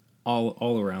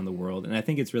 all around the world, and I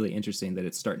think it's really interesting that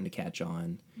it's starting to catch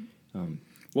on.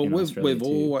 Well, in Australia, we've too.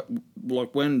 all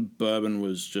like when bourbon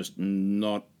was just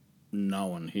not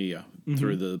known here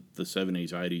through the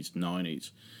 70s, 80s,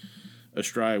 90s.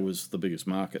 Australia was the biggest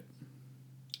market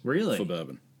Really? for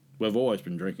bourbon. We've always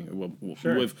been drinking it.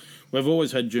 Sure. We've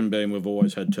always had Jim Beam. We've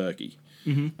always had turkey.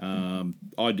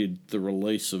 I did the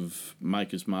release of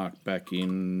Maker's Mark back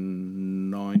in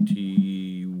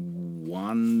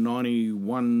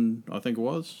 91, I think it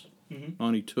was,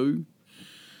 92,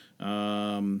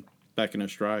 back in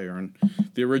Australia. And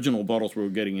the original bottles we were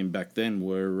getting in back then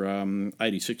were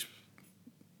 86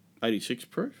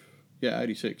 proof. Yeah,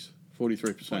 86,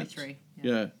 43%. 43.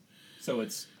 Yeah. So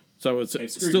it's So it's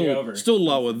They've screwed you over. still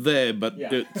lower there, but Yeah.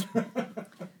 it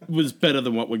was better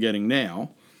than what we're getting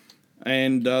now.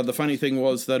 And the funny thing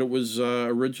was that it was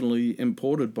originally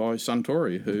imported by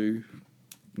Suntory, who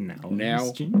now own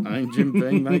Jim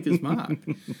Beam Maker's Mark.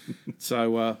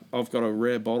 So I've got a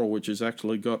rare bottle which has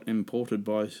actually got imported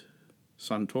by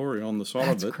Suntory on the side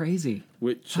That's of it. crazy.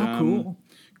 Which How cool.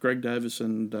 Greg Davis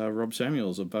and Rob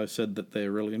Samuels have both said that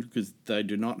they're really into because they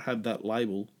do not have that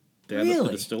label down at the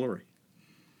Really? distillery.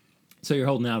 So you're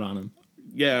holding out on them.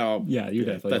 Yeah, Yeah, you're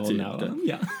definitely that's holding it. out on them.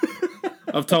 Yeah.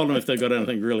 I've told them if they've got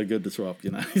anything really good to swap,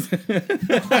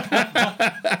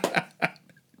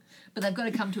 But they've got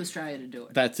to come to Australia to do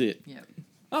it. That's it. Yeah.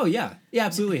 Oh yeah. Yeah,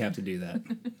 absolutely have to do that.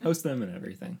 Host them and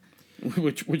everything.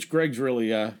 Which Greg's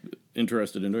really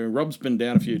interested in doing. Rob's been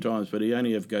down a few times, but he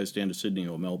only ever goes down to Sydney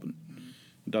or Melbourne.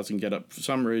 Doesn't get up for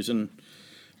some reason.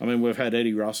 I mean, we've had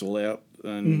Eddie Russell out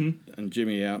and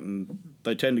Jimmy out, and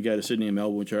they tend to go to Sydney and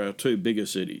Melbourne, which are our two bigger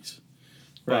cities.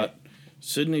 Right. But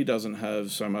Sydney doesn't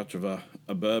have so much of a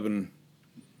bourbon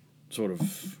sort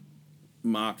of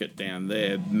market down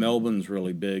there. Melbourne's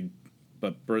really big,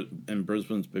 and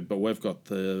Brisbane's big. But we've got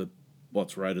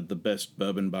what's rated the best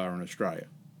bourbon bar in Australia,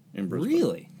 in Brisbane.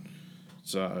 Really?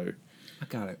 So, I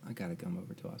gotta come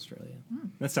over to Australia.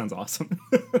 That sounds awesome.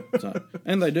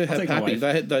 and they do have take my pappy.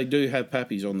 wife. They do have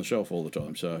pappies on the shelf all the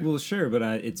time. So, Well, sure, but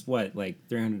it's what, like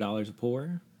 $300 a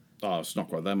pour? oh, it's not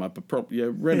quite that much, but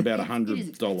read about It is $100 a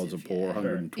expensive, pour, yeah.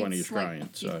 120 It's Australian.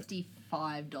 like So,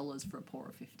 $55 for a pour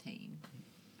of 15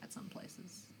 at some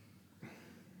places.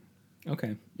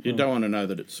 Okay. you don't want to know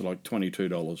that it's like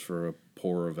 $22 for a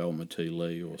pour of Elmer T.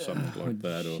 Lee or something like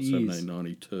that, or jeez.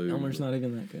 $17.92. Elmer's not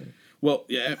even that good. Well,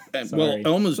 yeah. Sorry. Well,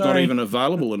 Elmer's not Sorry. even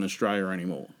available in Australia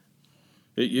anymore.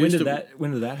 It used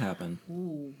When did that happen?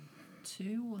 Ooh,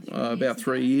 2 or 3 about years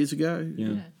 3 ago? years ago.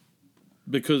 Yeah.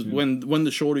 Because when the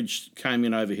shortage came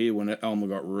in over here, when Elmer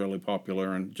got really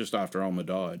popular, and just after Elmer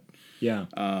died, Yeah.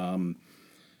 and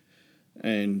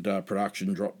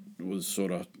production was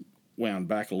sort of wound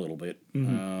back a little bit.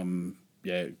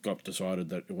 It got decided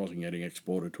that it wasn't getting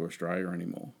exported to Australia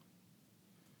anymore.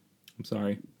 I'm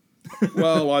sorry.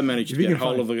 Well, I managed to If you get can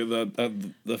hold of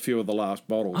the few of the last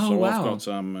bottles, Oh, so wow. I've got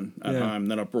some at Yeah. home.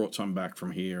 Then I brought some back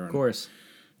from here. Of course.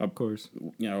 Of course.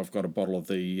 I've got a bottle of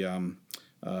the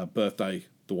birthday,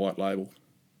 the white label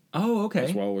Oh, okay.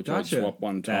 as well, which Gotcha. I swapped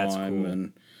one time, That's cool.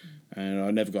 and I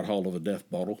never got hold of a death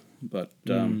bottle, but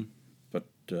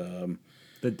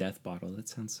The death bottle. That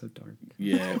sounds so dark.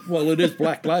 Yeah, well, it is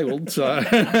black labeled, so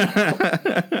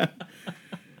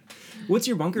What's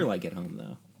your bunker like at home,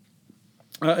 though?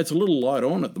 it's a little light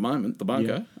on at the moment. The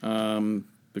bunker,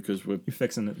 because we're. You're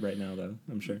fixing it right now, though,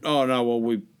 I'm sure. Oh no! Well,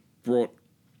 we brought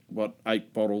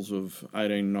 8 bottles of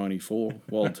 1894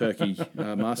 Wild Turkey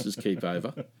Masters Keep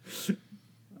over.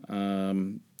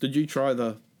 Did you try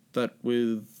that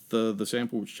with the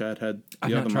sample which Chad had the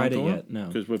I've other not tried month it on? yet, no.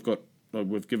 Because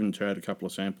we've given Chad a couple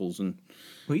of samples and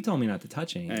Well, he told me not to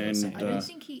touch any of those And, I samples. don't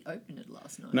think he opened it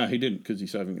last night. no, he didn't because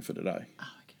he's saving it for today. Oh,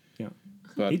 okay. Yeah.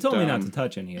 But He told me not to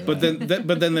touch any of But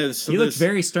that. then there's He looked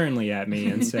very sternly at me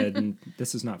and said,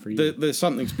 "This is not for you." there's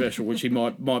something special which he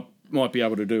might be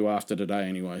able to do after today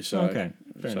anyway. So Okay,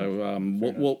 fair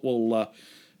we'll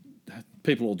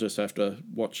people will just have to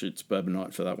watch It's Bourbon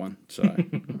Night for that one. So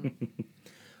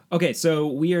Okay, so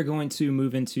we are going to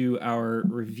move into our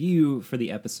review for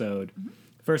the episode.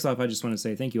 First off, I just want to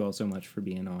say thank you all so much for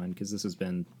being on, because this has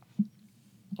been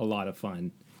a lot of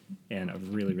fun, and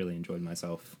I've really, really enjoyed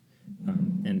myself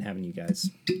and having you guys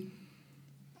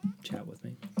chat with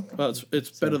me. well,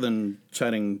 it's better than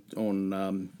chatting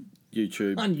on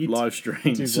YouTube, On YouTube. live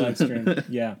streams. Dude, live stream.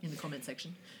 Yeah. In the comment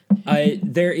section.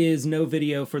 There is no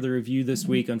video for the review this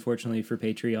week, unfortunately, for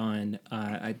Patreon.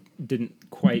 I didn't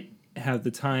quite have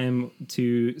the time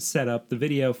to set up the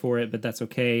video for it, but that's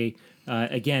okay.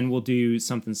 Again, we'll do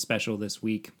something special this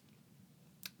week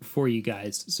for you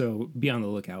guys, so be on the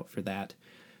lookout for that.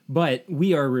 But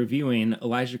we are reviewing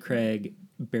Elijah Craig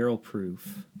Barrel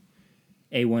Proof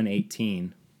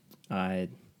A118. Have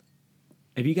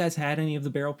you guys had any of the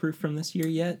Barrel Proof from this year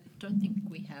yet? Don't think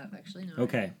we have, actually, no.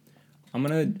 Okay. I'm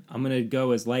gonna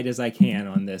go as light as I can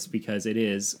on this because it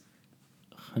is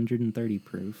 130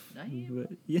 proof. Damn.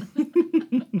 But, yeah.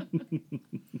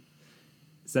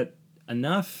 Is that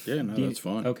enough? Yeah, no, that's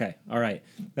fine. Okay, all right.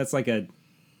 That's like a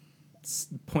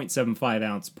 0.75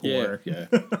 ounce pour. Yeah.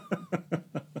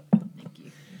 Thank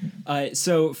you.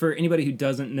 So for anybody who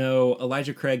doesn't know,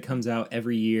 Elijah Craig comes out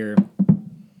every year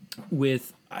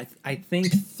with I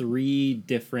think 3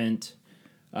 different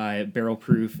barrel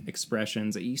proof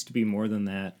expressions. It used to be more than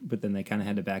that, but then they kind of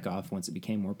had to back off once it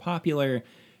became more popular.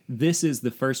 This is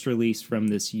the first release from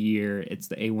this year. It's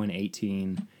the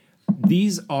A118.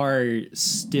 These are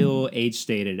still age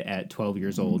stated at 12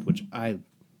 years old, which I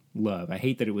love. I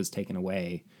hate that it was taken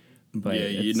away. But Yeah,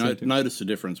 you notice the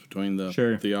difference between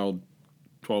the old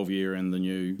 12-year and the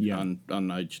new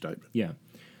unaged statement. Yeah.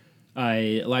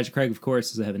 Elijah Craig, of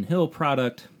course, is a Heaven Hill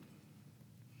product.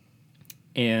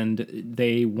 And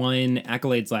they won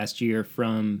accolades last year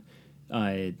from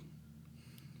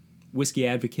Whiskey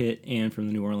Advocate and from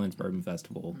the New Orleans Bourbon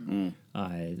Festival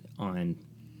on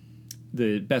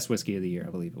the best whiskey of the year,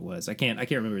 I believe it was. I can't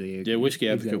remember the Whiskey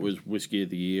Advocate exact- was Whiskey of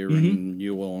the Year, and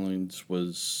New Orleans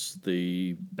was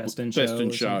the Best in Best Show in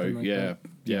or Show. something like Yeah, that.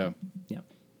 Yeah.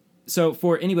 So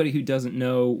for anybody who doesn't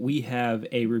know, we have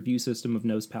a review system of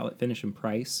nose, palate, finish, and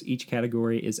price. Each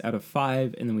category is out of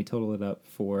 5, and then we total it up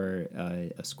for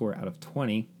a score out of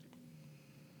 20.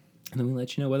 And then we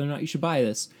let you know whether or not you should buy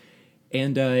this.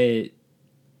 And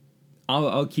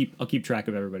I'll keep track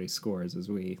of everybody's scores as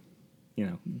we,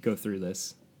 go through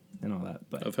this and all that.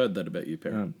 But I've heard that about you,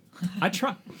 Perry. I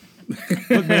try.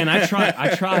 Look, man, I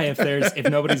try if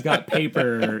nobody's got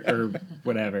paper or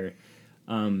whatever.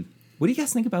 What do you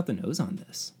guys think about the nose on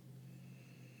this?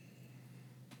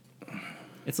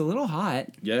 It's a little hot,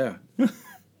 Yeah,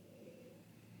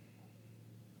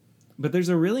 but there's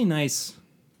a really nice,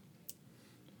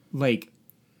 like,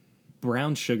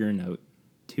 brown sugar note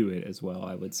to it as well,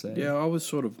 I would say. yeah. I was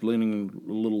sort of leaning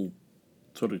a little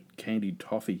sort of candied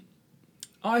toffee.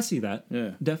 Oh, I see that.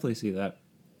 Yeah. Definitely see that.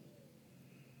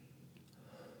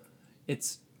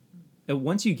 It's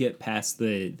once you get past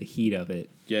the heat of it,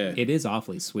 Yeah, it is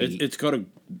awfully sweet. it's got a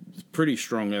pretty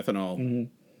strong ethanol.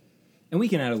 And we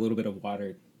can add a little bit of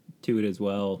water to it as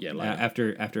well. Yeah,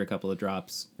 later. After a couple of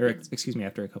drops, or excuse me,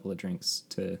 after a couple of drinks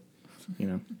to,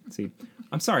 see.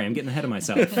 I'm sorry, I'm getting ahead of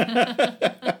myself.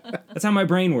 That's how my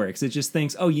brain works. It just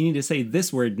thinks, oh, you need to say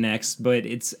this word next, but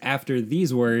it's after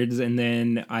these words, and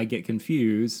then I get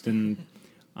confused, and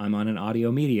I'm on an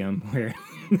audio medium where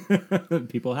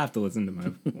people have to listen to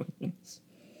my voice.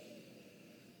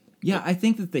 Yeah, I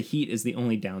think that the heat is the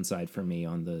only downside for me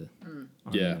on the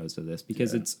nose of this,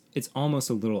 because it's almost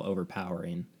a little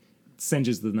overpowering. It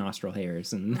singes the nostril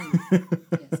hairs, and Yes,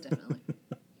 definitely.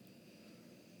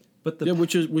 but the Yeah,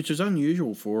 which is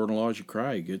unusual for an Elijah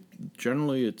Craig.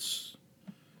 Generally it's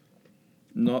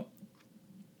not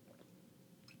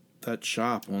that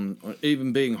sharp on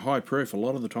even being high proof. A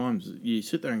lot of the times you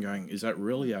sit there and going, "Is that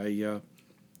really a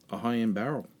high end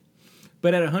barrel?"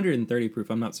 But at 130 proof,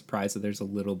 I'm not surprised that there's a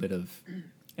little bit of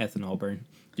ethanol burn.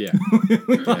 Yeah.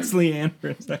 We lost Leanne for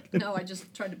a second. No, I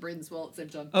just tried to breathe and swallow at the same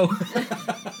time. Oh,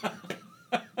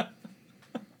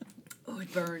 Oh,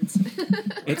 it burns.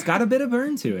 it's got a bit of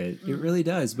burn to it. It really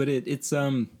does. But it's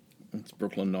It's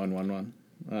Brooklyn 911.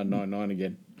 99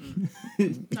 again.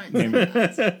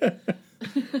 Don't say that.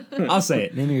 I'll say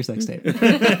it. Name of your sex tape.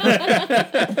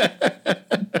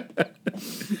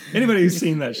 Anybody who's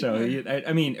seen that show,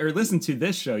 I mean, or listened to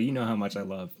this show, you know how much I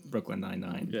love Brooklyn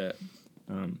Nine-Nine. Yeah.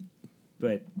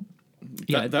 But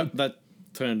yeah, That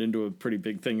turned into a pretty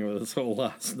big thing with us all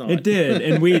last night. it did,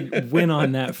 and we went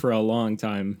on that for a long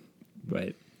time.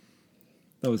 But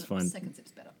that was fun. Second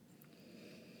sip's better.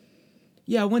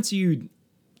 Yeah, once you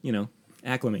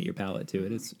acclimate your palate to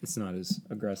it, it's not as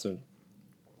aggressive.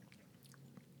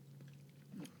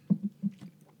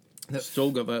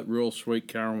 Still got that real sweet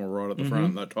caramel right at the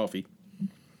front, that toffee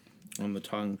on the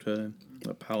tongue too,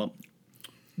 that palate.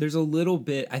 There's a little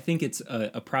bit. I think it's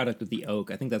a product of the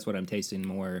oak. I think that's what I'm tasting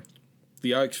more.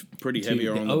 The oak's pretty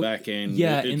heavier on the oak, back end.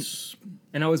 yeah, It's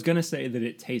And I was gonna say that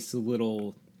it tastes a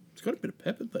little got a bit of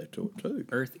pepper there to it too.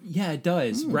 earth. Yeah, it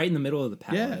does. Right in the middle of the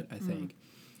palate, I think.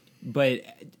 But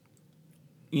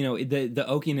the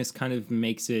oakiness kind of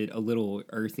makes it a little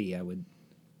earthy. I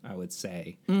would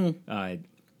say.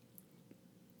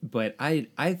 But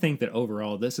I think that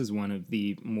overall this is one of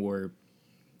the more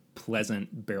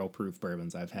pleasant barrel proof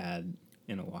bourbons I've had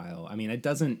in a while. I mean, it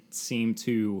doesn't seem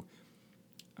to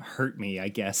hurt me, I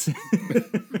guess.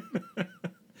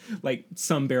 Like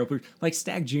some barrel proof, like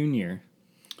Stag Junior.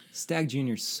 Stag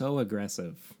Junior's so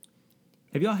aggressive.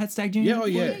 Have you all had Stag Junior? Yeah, oh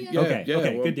yeah, Yeah. yeah. Okay, yeah,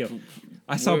 okay, well, good deal.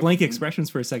 I saw blank expressions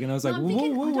for a second. I was like, I'm whoa,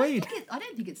 thinking- whoa, wait. I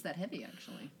don't think it's that heavy,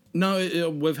 actually. No,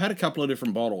 we've had a couple of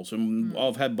different bottles, and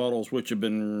I've had bottles which have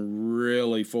been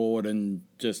really forward and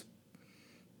just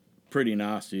pretty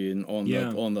nasty, and on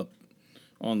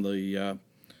the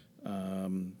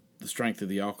strength of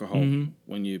the alcohol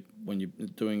when you're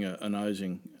doing a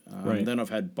nosing. Right. Then I've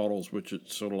had bottles which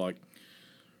it's sort of like,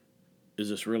 is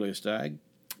this really a stag?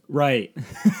 Right.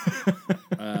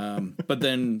 But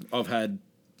then I've had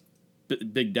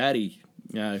Big Daddy,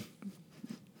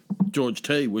 George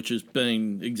T, which has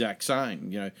been exact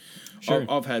same. Sure.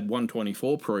 I've had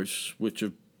 124 proofs, which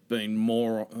have been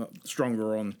more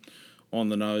stronger on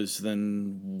the nose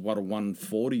than what a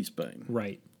 140's been.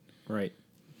 Right.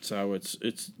 So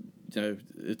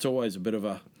it's always a bit of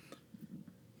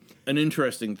an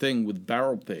interesting thing with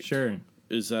barrel pick. Sure.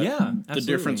 Is that Yeah, the absolutely.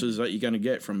 differences that you're going to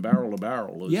get from barrel to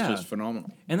barrel is just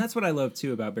phenomenal. And that's what I love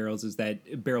too about barrels is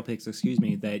that barrel picks,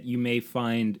 that you may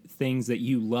find things that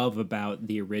you love about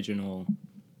the original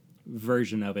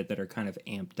version of it that are kind of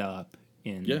amped up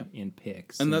in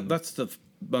picks. And that's the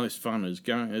most fun is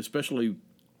going, especially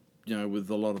with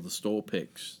a lot of the store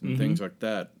picks and things like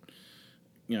that.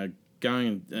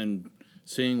 Going and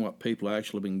seeing what people have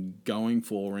actually been going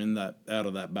for out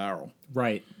of that barrel.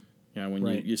 Right. When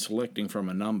Right. you're selecting from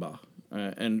a number,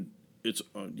 and it's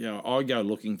I go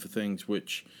looking for things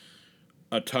which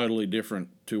are totally different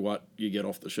to what you get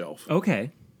off the shelf.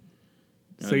 Okay.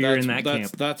 So you're in that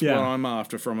camp. That's what I'm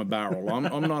after from a barrel. I'm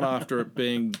not after it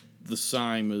being the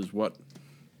same as what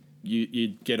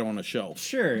you'd get on a shelf.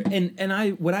 Sure.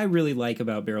 And what I really like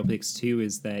about barrel picks too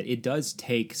is that it does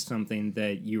take something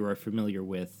that you are familiar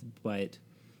with, but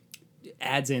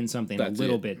adds in something a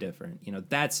little bit different.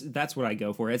 That's what I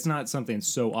go for. It's not something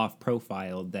so off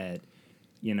profile that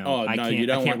I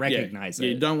can't recognize it.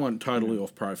 You don't want totally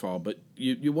off profile, but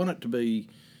you want it to be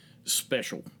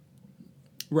special.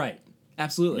 Right.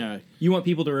 Absolutely. Yeah. You want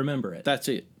people to remember it. That's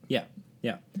it. Yeah.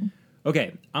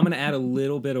 Okay, I'm going to add a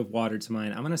little bit of water to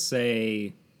mine. I'm going to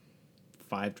say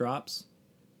 5 drops.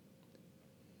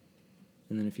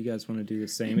 And then if you guys want to do the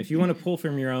same, if you want to pull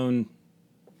from your own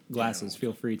glasses,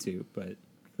 feel free to, but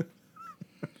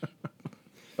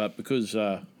But because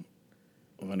I've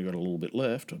only got a little bit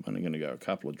left, I'm only going to go a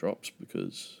couple of drops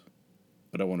because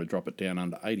I don't want to drop it down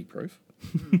under 80 proof.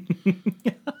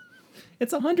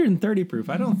 it's 130 proof.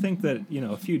 I don't think that,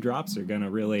 a few drops are going to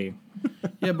really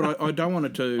Yeah, but I don't want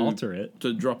it to alter it.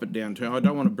 To drop it down I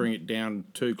don't want to bring it down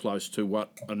too close to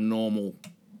what a normal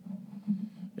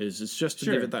is. It's just to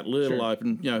give it that little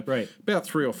open, Right. About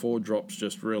 3 or 4 drops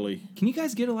just really. Can you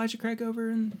guys get Elijah Craig over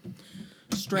in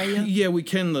Australia? Yeah, we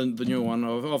can, the new one.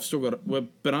 I've still got it. We've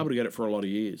been able to get it for a lot of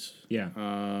years. Yeah.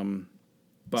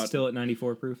 But Still at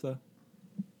 94 proof, though?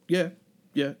 Yeah.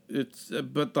 It's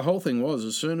but the whole thing was,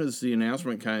 as soon as the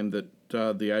announcement came that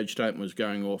the age statement was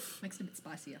going off. Makes it a bit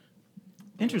spicier.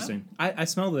 Interesting. I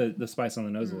smell the spice on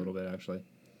the nose a little bit, actually.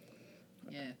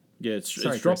 Yeah. Yeah, it's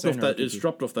Sorry, dropped Chris, I off that. interrupted It's you.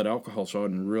 dropped off that alcohol side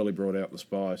and really brought out the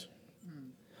spice.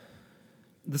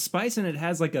 the spice in it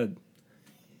has like a.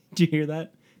 Did you hear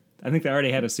that? I think they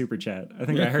already had a super chat. I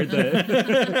think I heard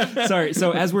the. Sorry.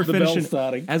 So as we're The bell's finishing,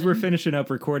 starting. as we're finishing up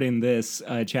recording this,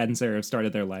 Chad and Sarah have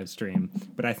started their live stream.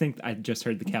 But I think I just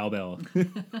heard the cowbell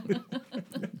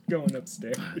going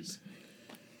upstairs.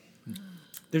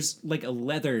 There's like a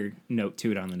leather note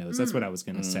to it on the nose. That's what I was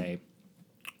gonna say,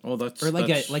 Oh, that's or like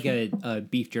that's, a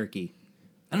beef jerky.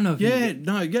 I don't know if Yeah, you,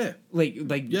 no, yeah,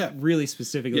 Yeah. really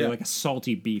specifically Yeah. like a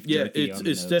salty beef yeah. jerky. It's on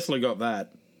the it's nose. definitely got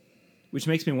that. Which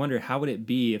makes me wonder, how would it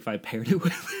be if I paired it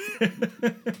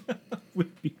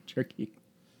with beef jerky?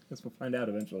 Guess we'll find out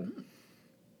eventually.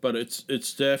 But it's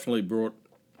definitely brought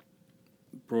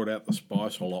out the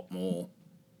spice a lot more.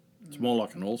 It's more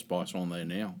like an allspice on there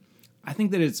now. I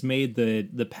think that it's made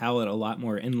the palate a lot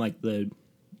more, and like the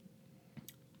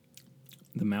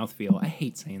mouthfeel. I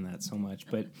hate saying that so much,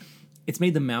 but it's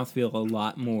made the mouthfeel a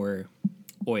lot more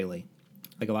oily,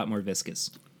 like a lot more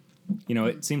viscous. You know,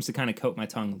 it seems to kind of coat my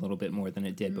tongue a little bit more than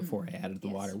it did before I added the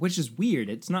water, which is weird.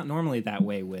 It's not normally that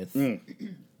way with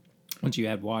once you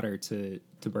add water to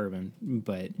bourbon,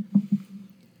 but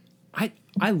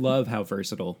I love how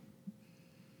versatile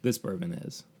this bourbon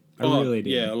is. I really do.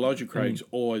 Yeah, Elijah Craig's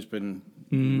always been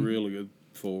really good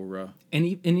for. And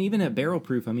even at barrel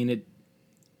proof, I mean, it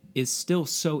is still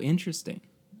so interesting.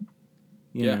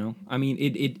 You Yeah. know, I mean,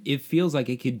 it feels like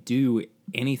it could do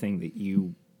anything that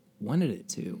you wanted it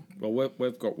to. Well,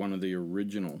 we've got one of the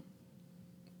original.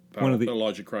 One of the-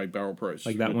 Elijah Craig barrel proofs.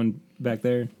 Like that one back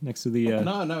there next to the.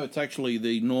 No, it's actually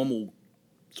the normal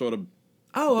sort of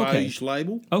Oh, okay. beige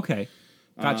label. Okay,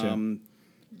 gotcha. Um,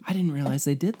 I didn't realize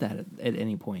they did that at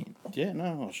any point. yeah,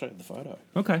 no, I'll show you the photo.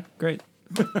 Okay, great.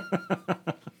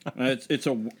 It's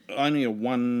only a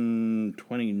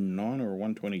 129 or a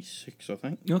 126, I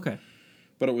think. Okay.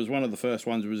 But it was one of the first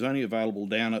ones. It was only available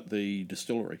down at the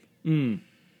distillery. And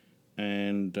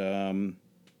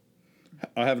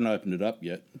I haven't opened it up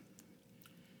yet.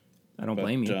 I don't But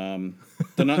blame you.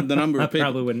 the number I of people,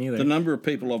 probably wouldn't either. The number of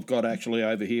people I've got actually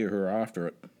over here who are after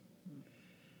it.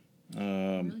 You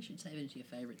really should save it as your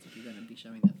favourites if you're going to be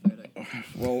showing that photo.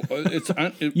 Well,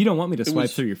 You don't want me to swipe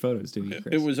was- through your photos, do you,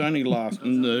 Chris? it was only last.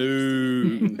 No.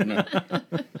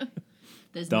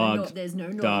 There's Dog. there's no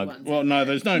naughty Dog. ones. Well, no,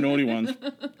 there's no naughty ones.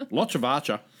 Lots of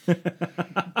Archer.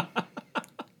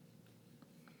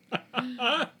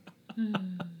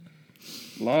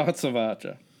 Lots of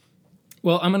Archer.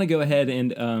 Well, I'm going to go ahead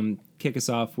and kick us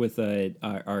off with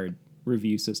our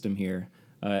review system here.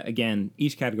 Again,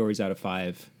 each category is out of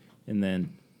 5. And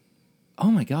then,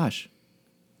 oh my gosh,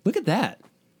 look at that.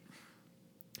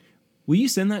 Will you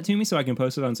send that to me so I can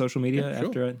post it on social media Yeah, sure.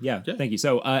 after? Yeah, Yeah. thank you.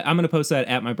 So I'm going to post that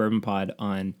at My Bourbon Pod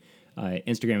on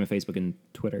Instagram and Facebook and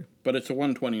Twitter. But it's a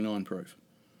 129 proof.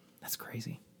 That's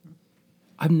crazy.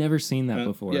 I've never seen that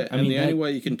before. Yeah, I and mean, the only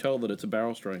way you can tell that it's a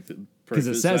barrel strength because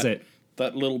it says it.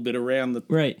 That little bit around the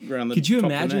Right. Around the Could you top of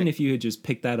the imagine neck. if you had just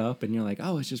picked that up and you're like,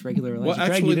 oh, it's just regular Elijah Well, Craig?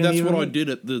 You actually, didn't that's even- what I did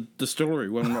at the distillery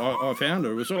when I found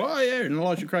her. It was like, oh yeah, an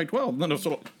Elijah Craig 12. And then I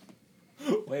saw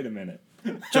Wait a minute.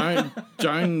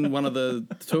 Joan, one of the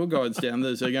tour guides down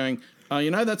there, so going, you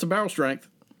know, that's a barrel strength.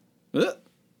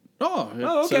 Oh, it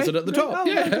Oh, okay. says it at the top. Oh,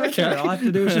 yeah, okay. All I have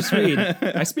to do is just read.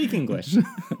 I speak English.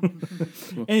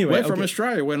 Anyway, We're from okay.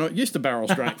 Australia. We're not used to barrel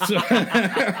strength. So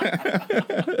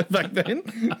back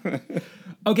then.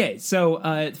 Okay, so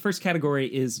the first category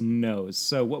is nose.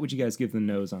 So what would you guys give the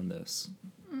nose on this?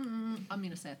 I'm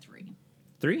going to say a 3.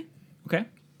 3? Okay.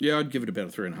 Yeah, I'd give it about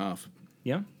a 3.5.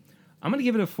 Yeah. I'm going to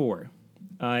give it a 4.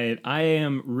 I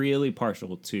am really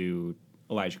partial to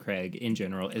Elijah Craig in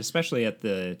general, especially at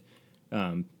the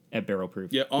at barrel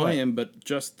proof. Yeah, I am, but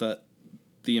just that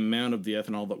the amount of the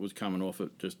ethanol that was coming off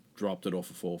it just dropped it off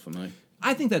a 4 for me.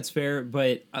 I think that's fair,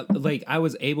 but I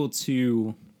was able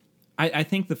to. I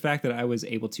think the fact that I was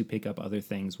able to pick up other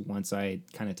things once I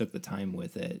kind of took the time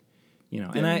with it, you know,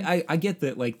 and I get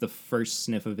that like the first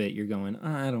sniff of it, you're going,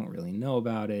 I don't really know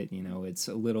about it, you know, it's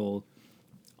a little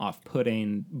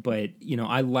off-putting, but you know,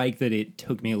 I like that it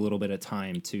took me a little bit of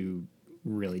time to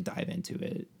really dive into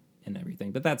it and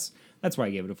everything. But that's why I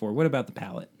gave it a 4. What about the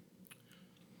palate?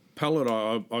 Palate,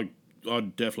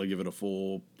 I'd definitely give it a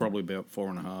 4, probably about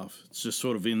 4.5. It's just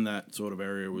sort of in that sort of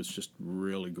area. It was just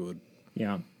really good.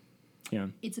 Yeah.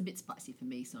 It's a bit spicy for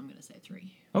me, so I'm going to say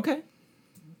 3. Okay,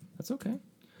 that's okay.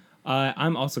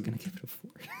 I'm also gonna give it a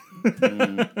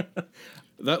 4.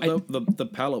 The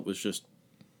palate was just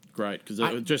great because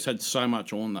it just had so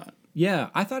much on that. Yeah,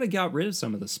 I thought it got rid of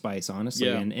some of the spice, honestly,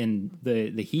 Yeah. and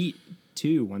the heat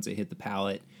too once it hit the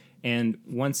palate. And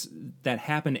once that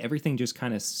happened, everything just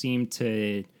kind of seemed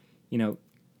to, you know,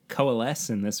 coalesce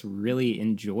in this really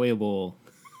enjoyable,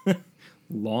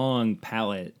 long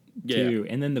palate too.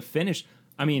 And then the finish,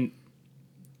 I mean,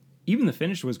 even the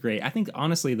finish was great. I think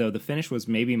honestly though, the finish was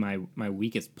maybe my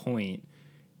weakest point,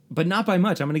 but not by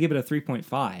much. I'm going to give it a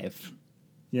 3.5.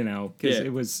 You know, because Yeah.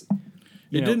 it was.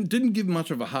 It didn't give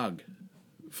much of a hug.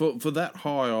 For that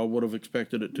high, I would have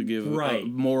expected it to give Right.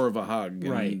 more of a hug. And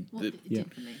Right. Well, it Yeah.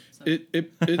 did for me. So.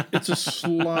 It's a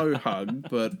slow hug,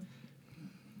 but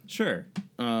Sure.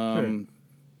 but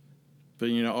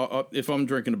you know, if I'm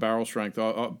drinking a barrel strength,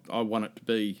 I want it to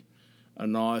be a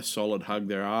nice solid hug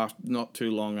there after, not too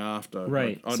long after.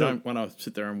 Right. I So- don't want to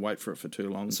sit there and wait for it for too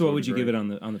long. So what would you give it on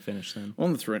the finish then?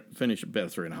 On the finish?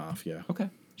 About 3.5. Yeah. Okay.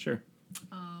 Sure.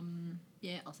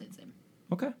 Yeah, I'll say the same.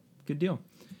 Okay. Good deal.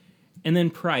 And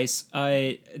then price,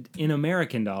 in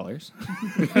American dollars,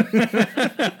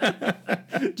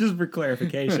 just for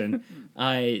clarification,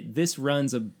 this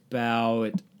runs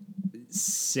about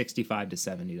 $65 to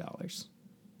 $70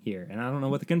 here, and I don't know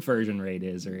what the conversion rate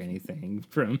is or anything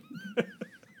from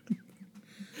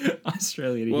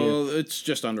Australia to here. Well, it's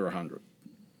just under 100.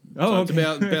 Oh, So okay.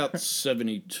 it's about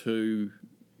 72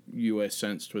 US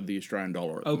cents to the Australian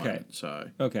dollar at the Okay. moment. So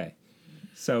Okay.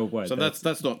 So what? so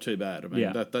that's not too bad. I mean,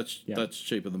 Yeah. that's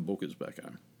cheaper than Booker's back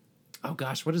home. Oh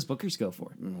gosh, what does Booker's go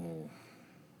for?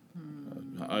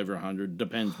 Over 100,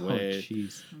 depends Oh where.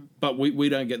 jeez. But we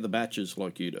don't get the batches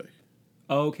like you do.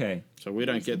 Okay. So we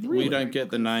don't get Really? we don't get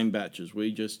the name batches.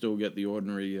 We just still get the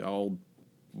ordinary old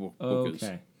Bookers.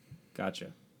 Okay.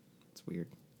 Gotcha. It's weird.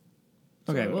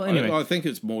 Okay. So Well, anyway. I think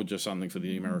it's more just something for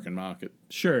the American market.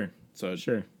 Sure. So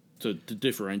Sure. to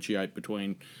differentiate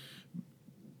between,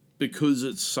 because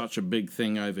it's such a big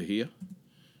thing over here,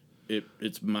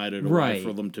 it's made it a way Right.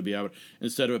 for them to be able,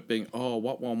 instead of it being, oh,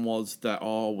 what one was that?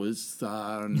 Oh, was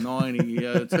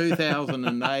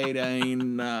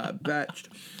 2018 batch.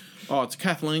 Oh, it's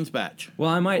Kathleen's batch. Well,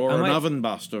 I or might. an oven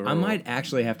buster. I or- might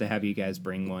actually have to have you guys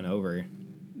bring one over,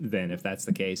 then, if that's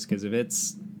the case. Because if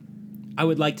it's, I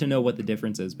would like to know what the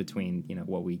difference is between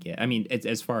what we get. I mean, it's,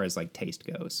 as far as like taste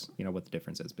goes, what the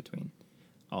difference is between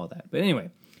all of that. But anyway,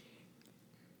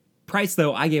 price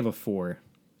though, I gave a 4.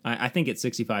 I think at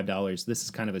 $65, this is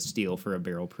kind of a steal for a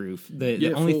barrel proof.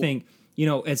 The only 4. thing,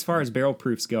 as far as barrel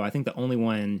proofs go, I think the only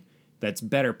one that's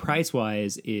better price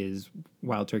wise is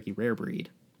Wild Turkey Rare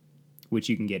Breed, which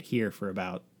you can get here for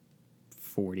about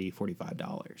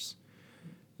 $45.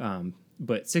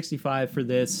 But 65 for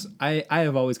this, I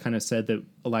have always kind of said that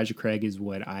Elijah Craig is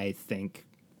what I think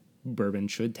bourbon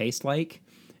should taste like,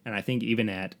 and I think even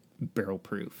at barrel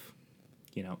proof,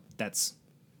 that's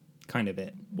kind of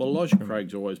it. Well, Elijah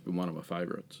Craig's always been one of my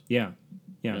favourites. Yeah,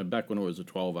 yeah, You know, back when it was a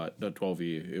 12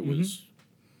 year, it was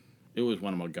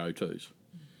one of my go-tos.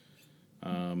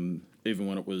 Even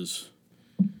when it was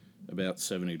about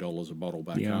 $70 a bottle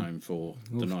back Yeah. home for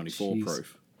the Oof, 94 jeez.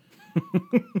 proof.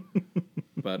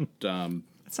 But that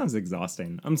sounds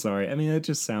exhausting. I'm sorry. I mean, it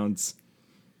just sounds.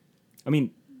 I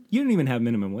mean, you didn't even have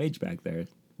minimum wage back there,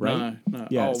 right? no.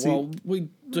 Yeah, Oh, see- well, we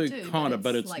do kind of,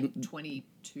 but it's like $22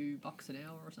 an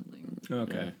hour or something.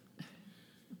 Okay. yeah.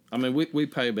 I mean, we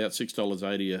pay about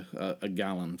 $6.80 a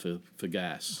gallon for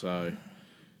gas. So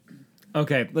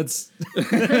Okay, let's.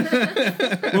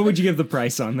 What would you give the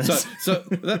price on this? so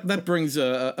that brings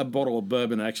a bottle of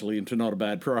bourbon actually into not a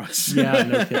bad price. Yeah,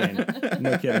 no kidding.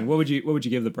 No kidding. What would you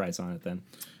give the price on it then?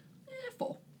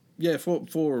 4. Yeah, for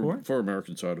Four?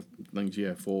 American side of things,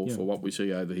 yeah, for what we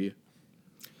see over here.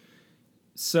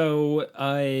 So,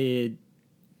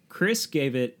 Chris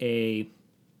gave it a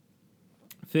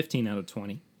 15 out of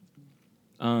 20.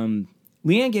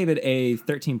 Leanne gave it a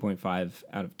 13.5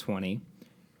 out of 20.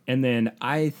 And then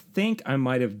I think I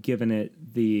might have given it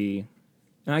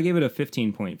I gave it a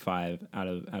 15.5 out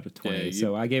of 20. Yeah,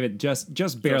 so I gave it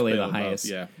just barely the above, highest.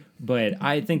 yeah. But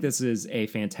I think this is a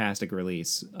fantastic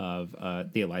release of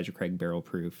the Elijah Craig Barrel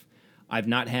Proof. I've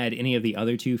not had any of the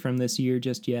other two from this year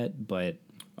just yet, but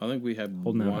I think we had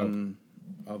Holding out one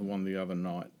other one the other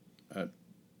night at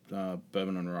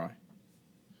Bourbon and Rye.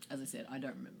 As I said, I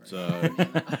don't remember. So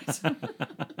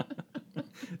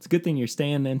it's a good thing you're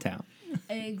staying in town.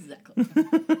 Exactly.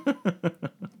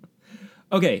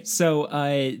 Okay, so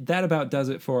that about does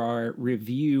it for our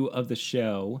review of the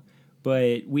show.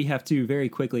 But we have to very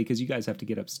quickly, because you guys have to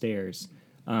get upstairs,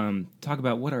 talk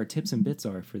about what our tips and bits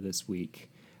are for this week,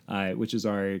 which is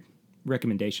our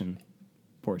recommendation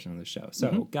portion of the show.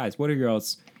 So, guys, what are your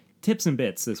all's tips and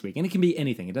bits this week? And it can be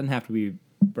anything. It doesn't have to be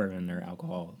bourbon or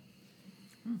alcohol.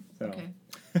 So, Okay.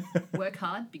 Work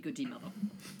hard, be good to your mother.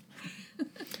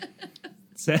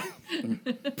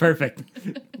 Perfect.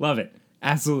 Love it.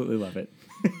 Absolutely love it.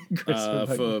 Chris, what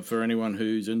about you? for anyone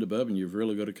who's into bourbon, you've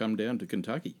really got to come down to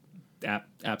Kentucky.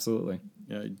 Absolutely.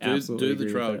 You know, Absolutely do the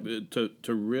agree trial with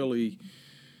to really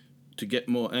to get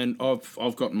more, and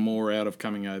I've gotten more out of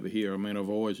coming over here. I mean, I've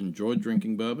always enjoyed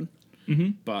drinking bourbon,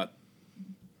 but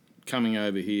coming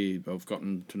over here, I've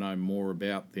gotten to know more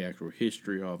about the actual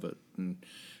history of it, and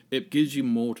it gives you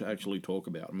more to actually talk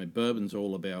about. I mean, bourbon's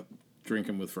all about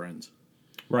drinking with friends.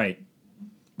 Right.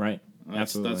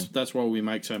 Absolutely. That's why we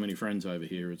make so many friends over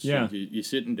here. It's Yeah. you're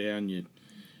sitting down,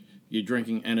 you're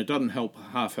drinking, and it doesn't help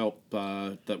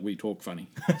that we talk funny.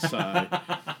 So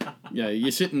yeah,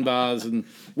 you sit in bars, and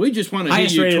we just want to hear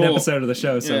Highest you rated talk. episode of the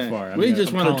show so far. We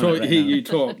just want to to hear you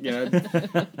talk. You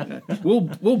know,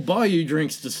 we'll buy you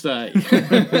drinks to stay.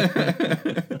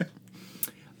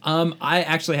 I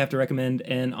actually have to recommend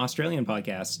an Australian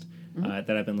podcast that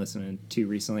I've been listening to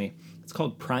recently. It's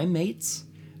called Primates.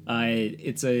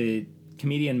 It's a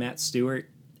comedian, Matt Stewart.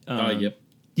 Yep.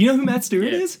 Do you know who Matt Stewart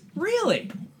Yeah. is?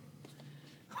 Really?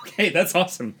 Okay, that's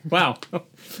awesome. Wow.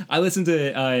 I listen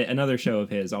to another show of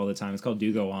his all the time. It's called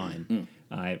Do Go On,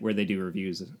 where they do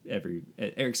reviews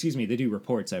they do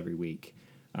reports every week.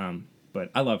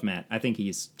 But I love Matt. I think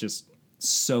he's just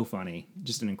so funny.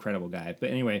 Just an incredible guy. But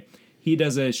anyway, he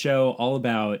does a show all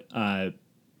about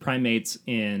primates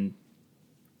in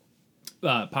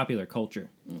popular culture.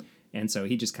 And so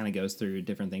he just kind of goes through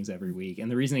different things every week.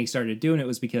 And the reason he started doing it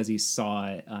was because he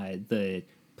saw the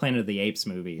Planet of the Apes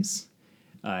movies.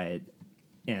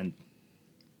 And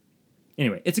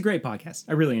anyway, it's a great podcast.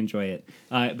 I really enjoy it.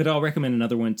 But I'll recommend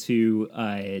another one too,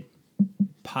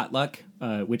 Potluck,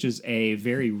 which is a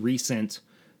very recent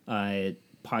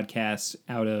podcast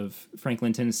out of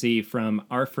Franklin, Tennessee, from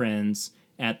our friends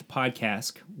at the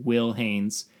Podcast, Will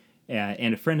Haynes,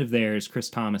 and a friend of theirs, Chris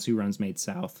Thomas, who runs Made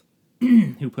South,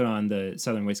 who put on the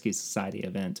Southern Whiskey Society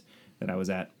event that I was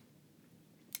at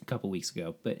a couple weeks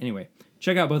ago. But anyway,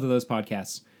 check out both of those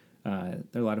podcasts. They're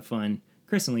a lot of fun.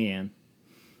 Chris and Leanne,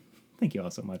 thank you all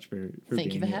so much for Thank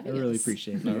being you for here. having I really us.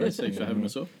 appreciate it. No, thanks for having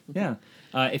us on. Yeah.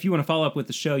 If you want to follow up with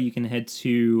the show, you can head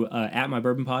to at My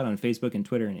Bourbon Pod on Facebook and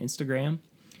Twitter and Instagram.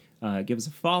 Give us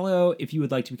a follow. If you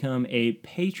would like to become a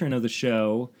patron of the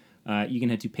show, you can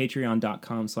head to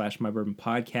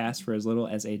patreon.com/mybourbonpodcast for as little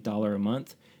as $1 a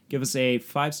month. Give us a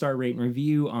 5-star rate and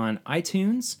review on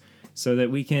iTunes so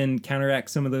that we can counteract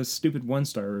some of those stupid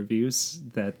 1-star reviews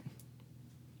that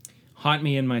haunt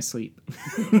me in my sleep.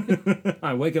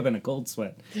 I wake up in a cold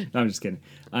sweat. No, I'm just kidding.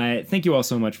 Thank you all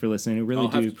so much for listening. I really I'll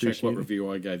do have to check appreciate what it.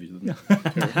 review I gave you. Then.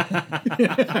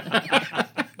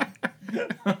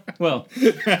 Well,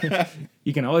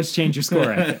 you can always change your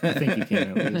score. I think you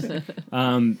can at least.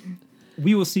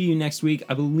 We will see you next week.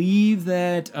 I believe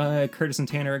that Curtis and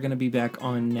Tanner are going to be back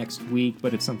on next week,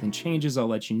 but if something changes, I'll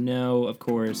let you know, of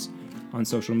course, on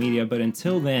social media. But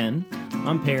until then,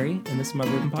 I'm Perry, and this is My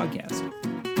Bourbon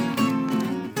Podcast.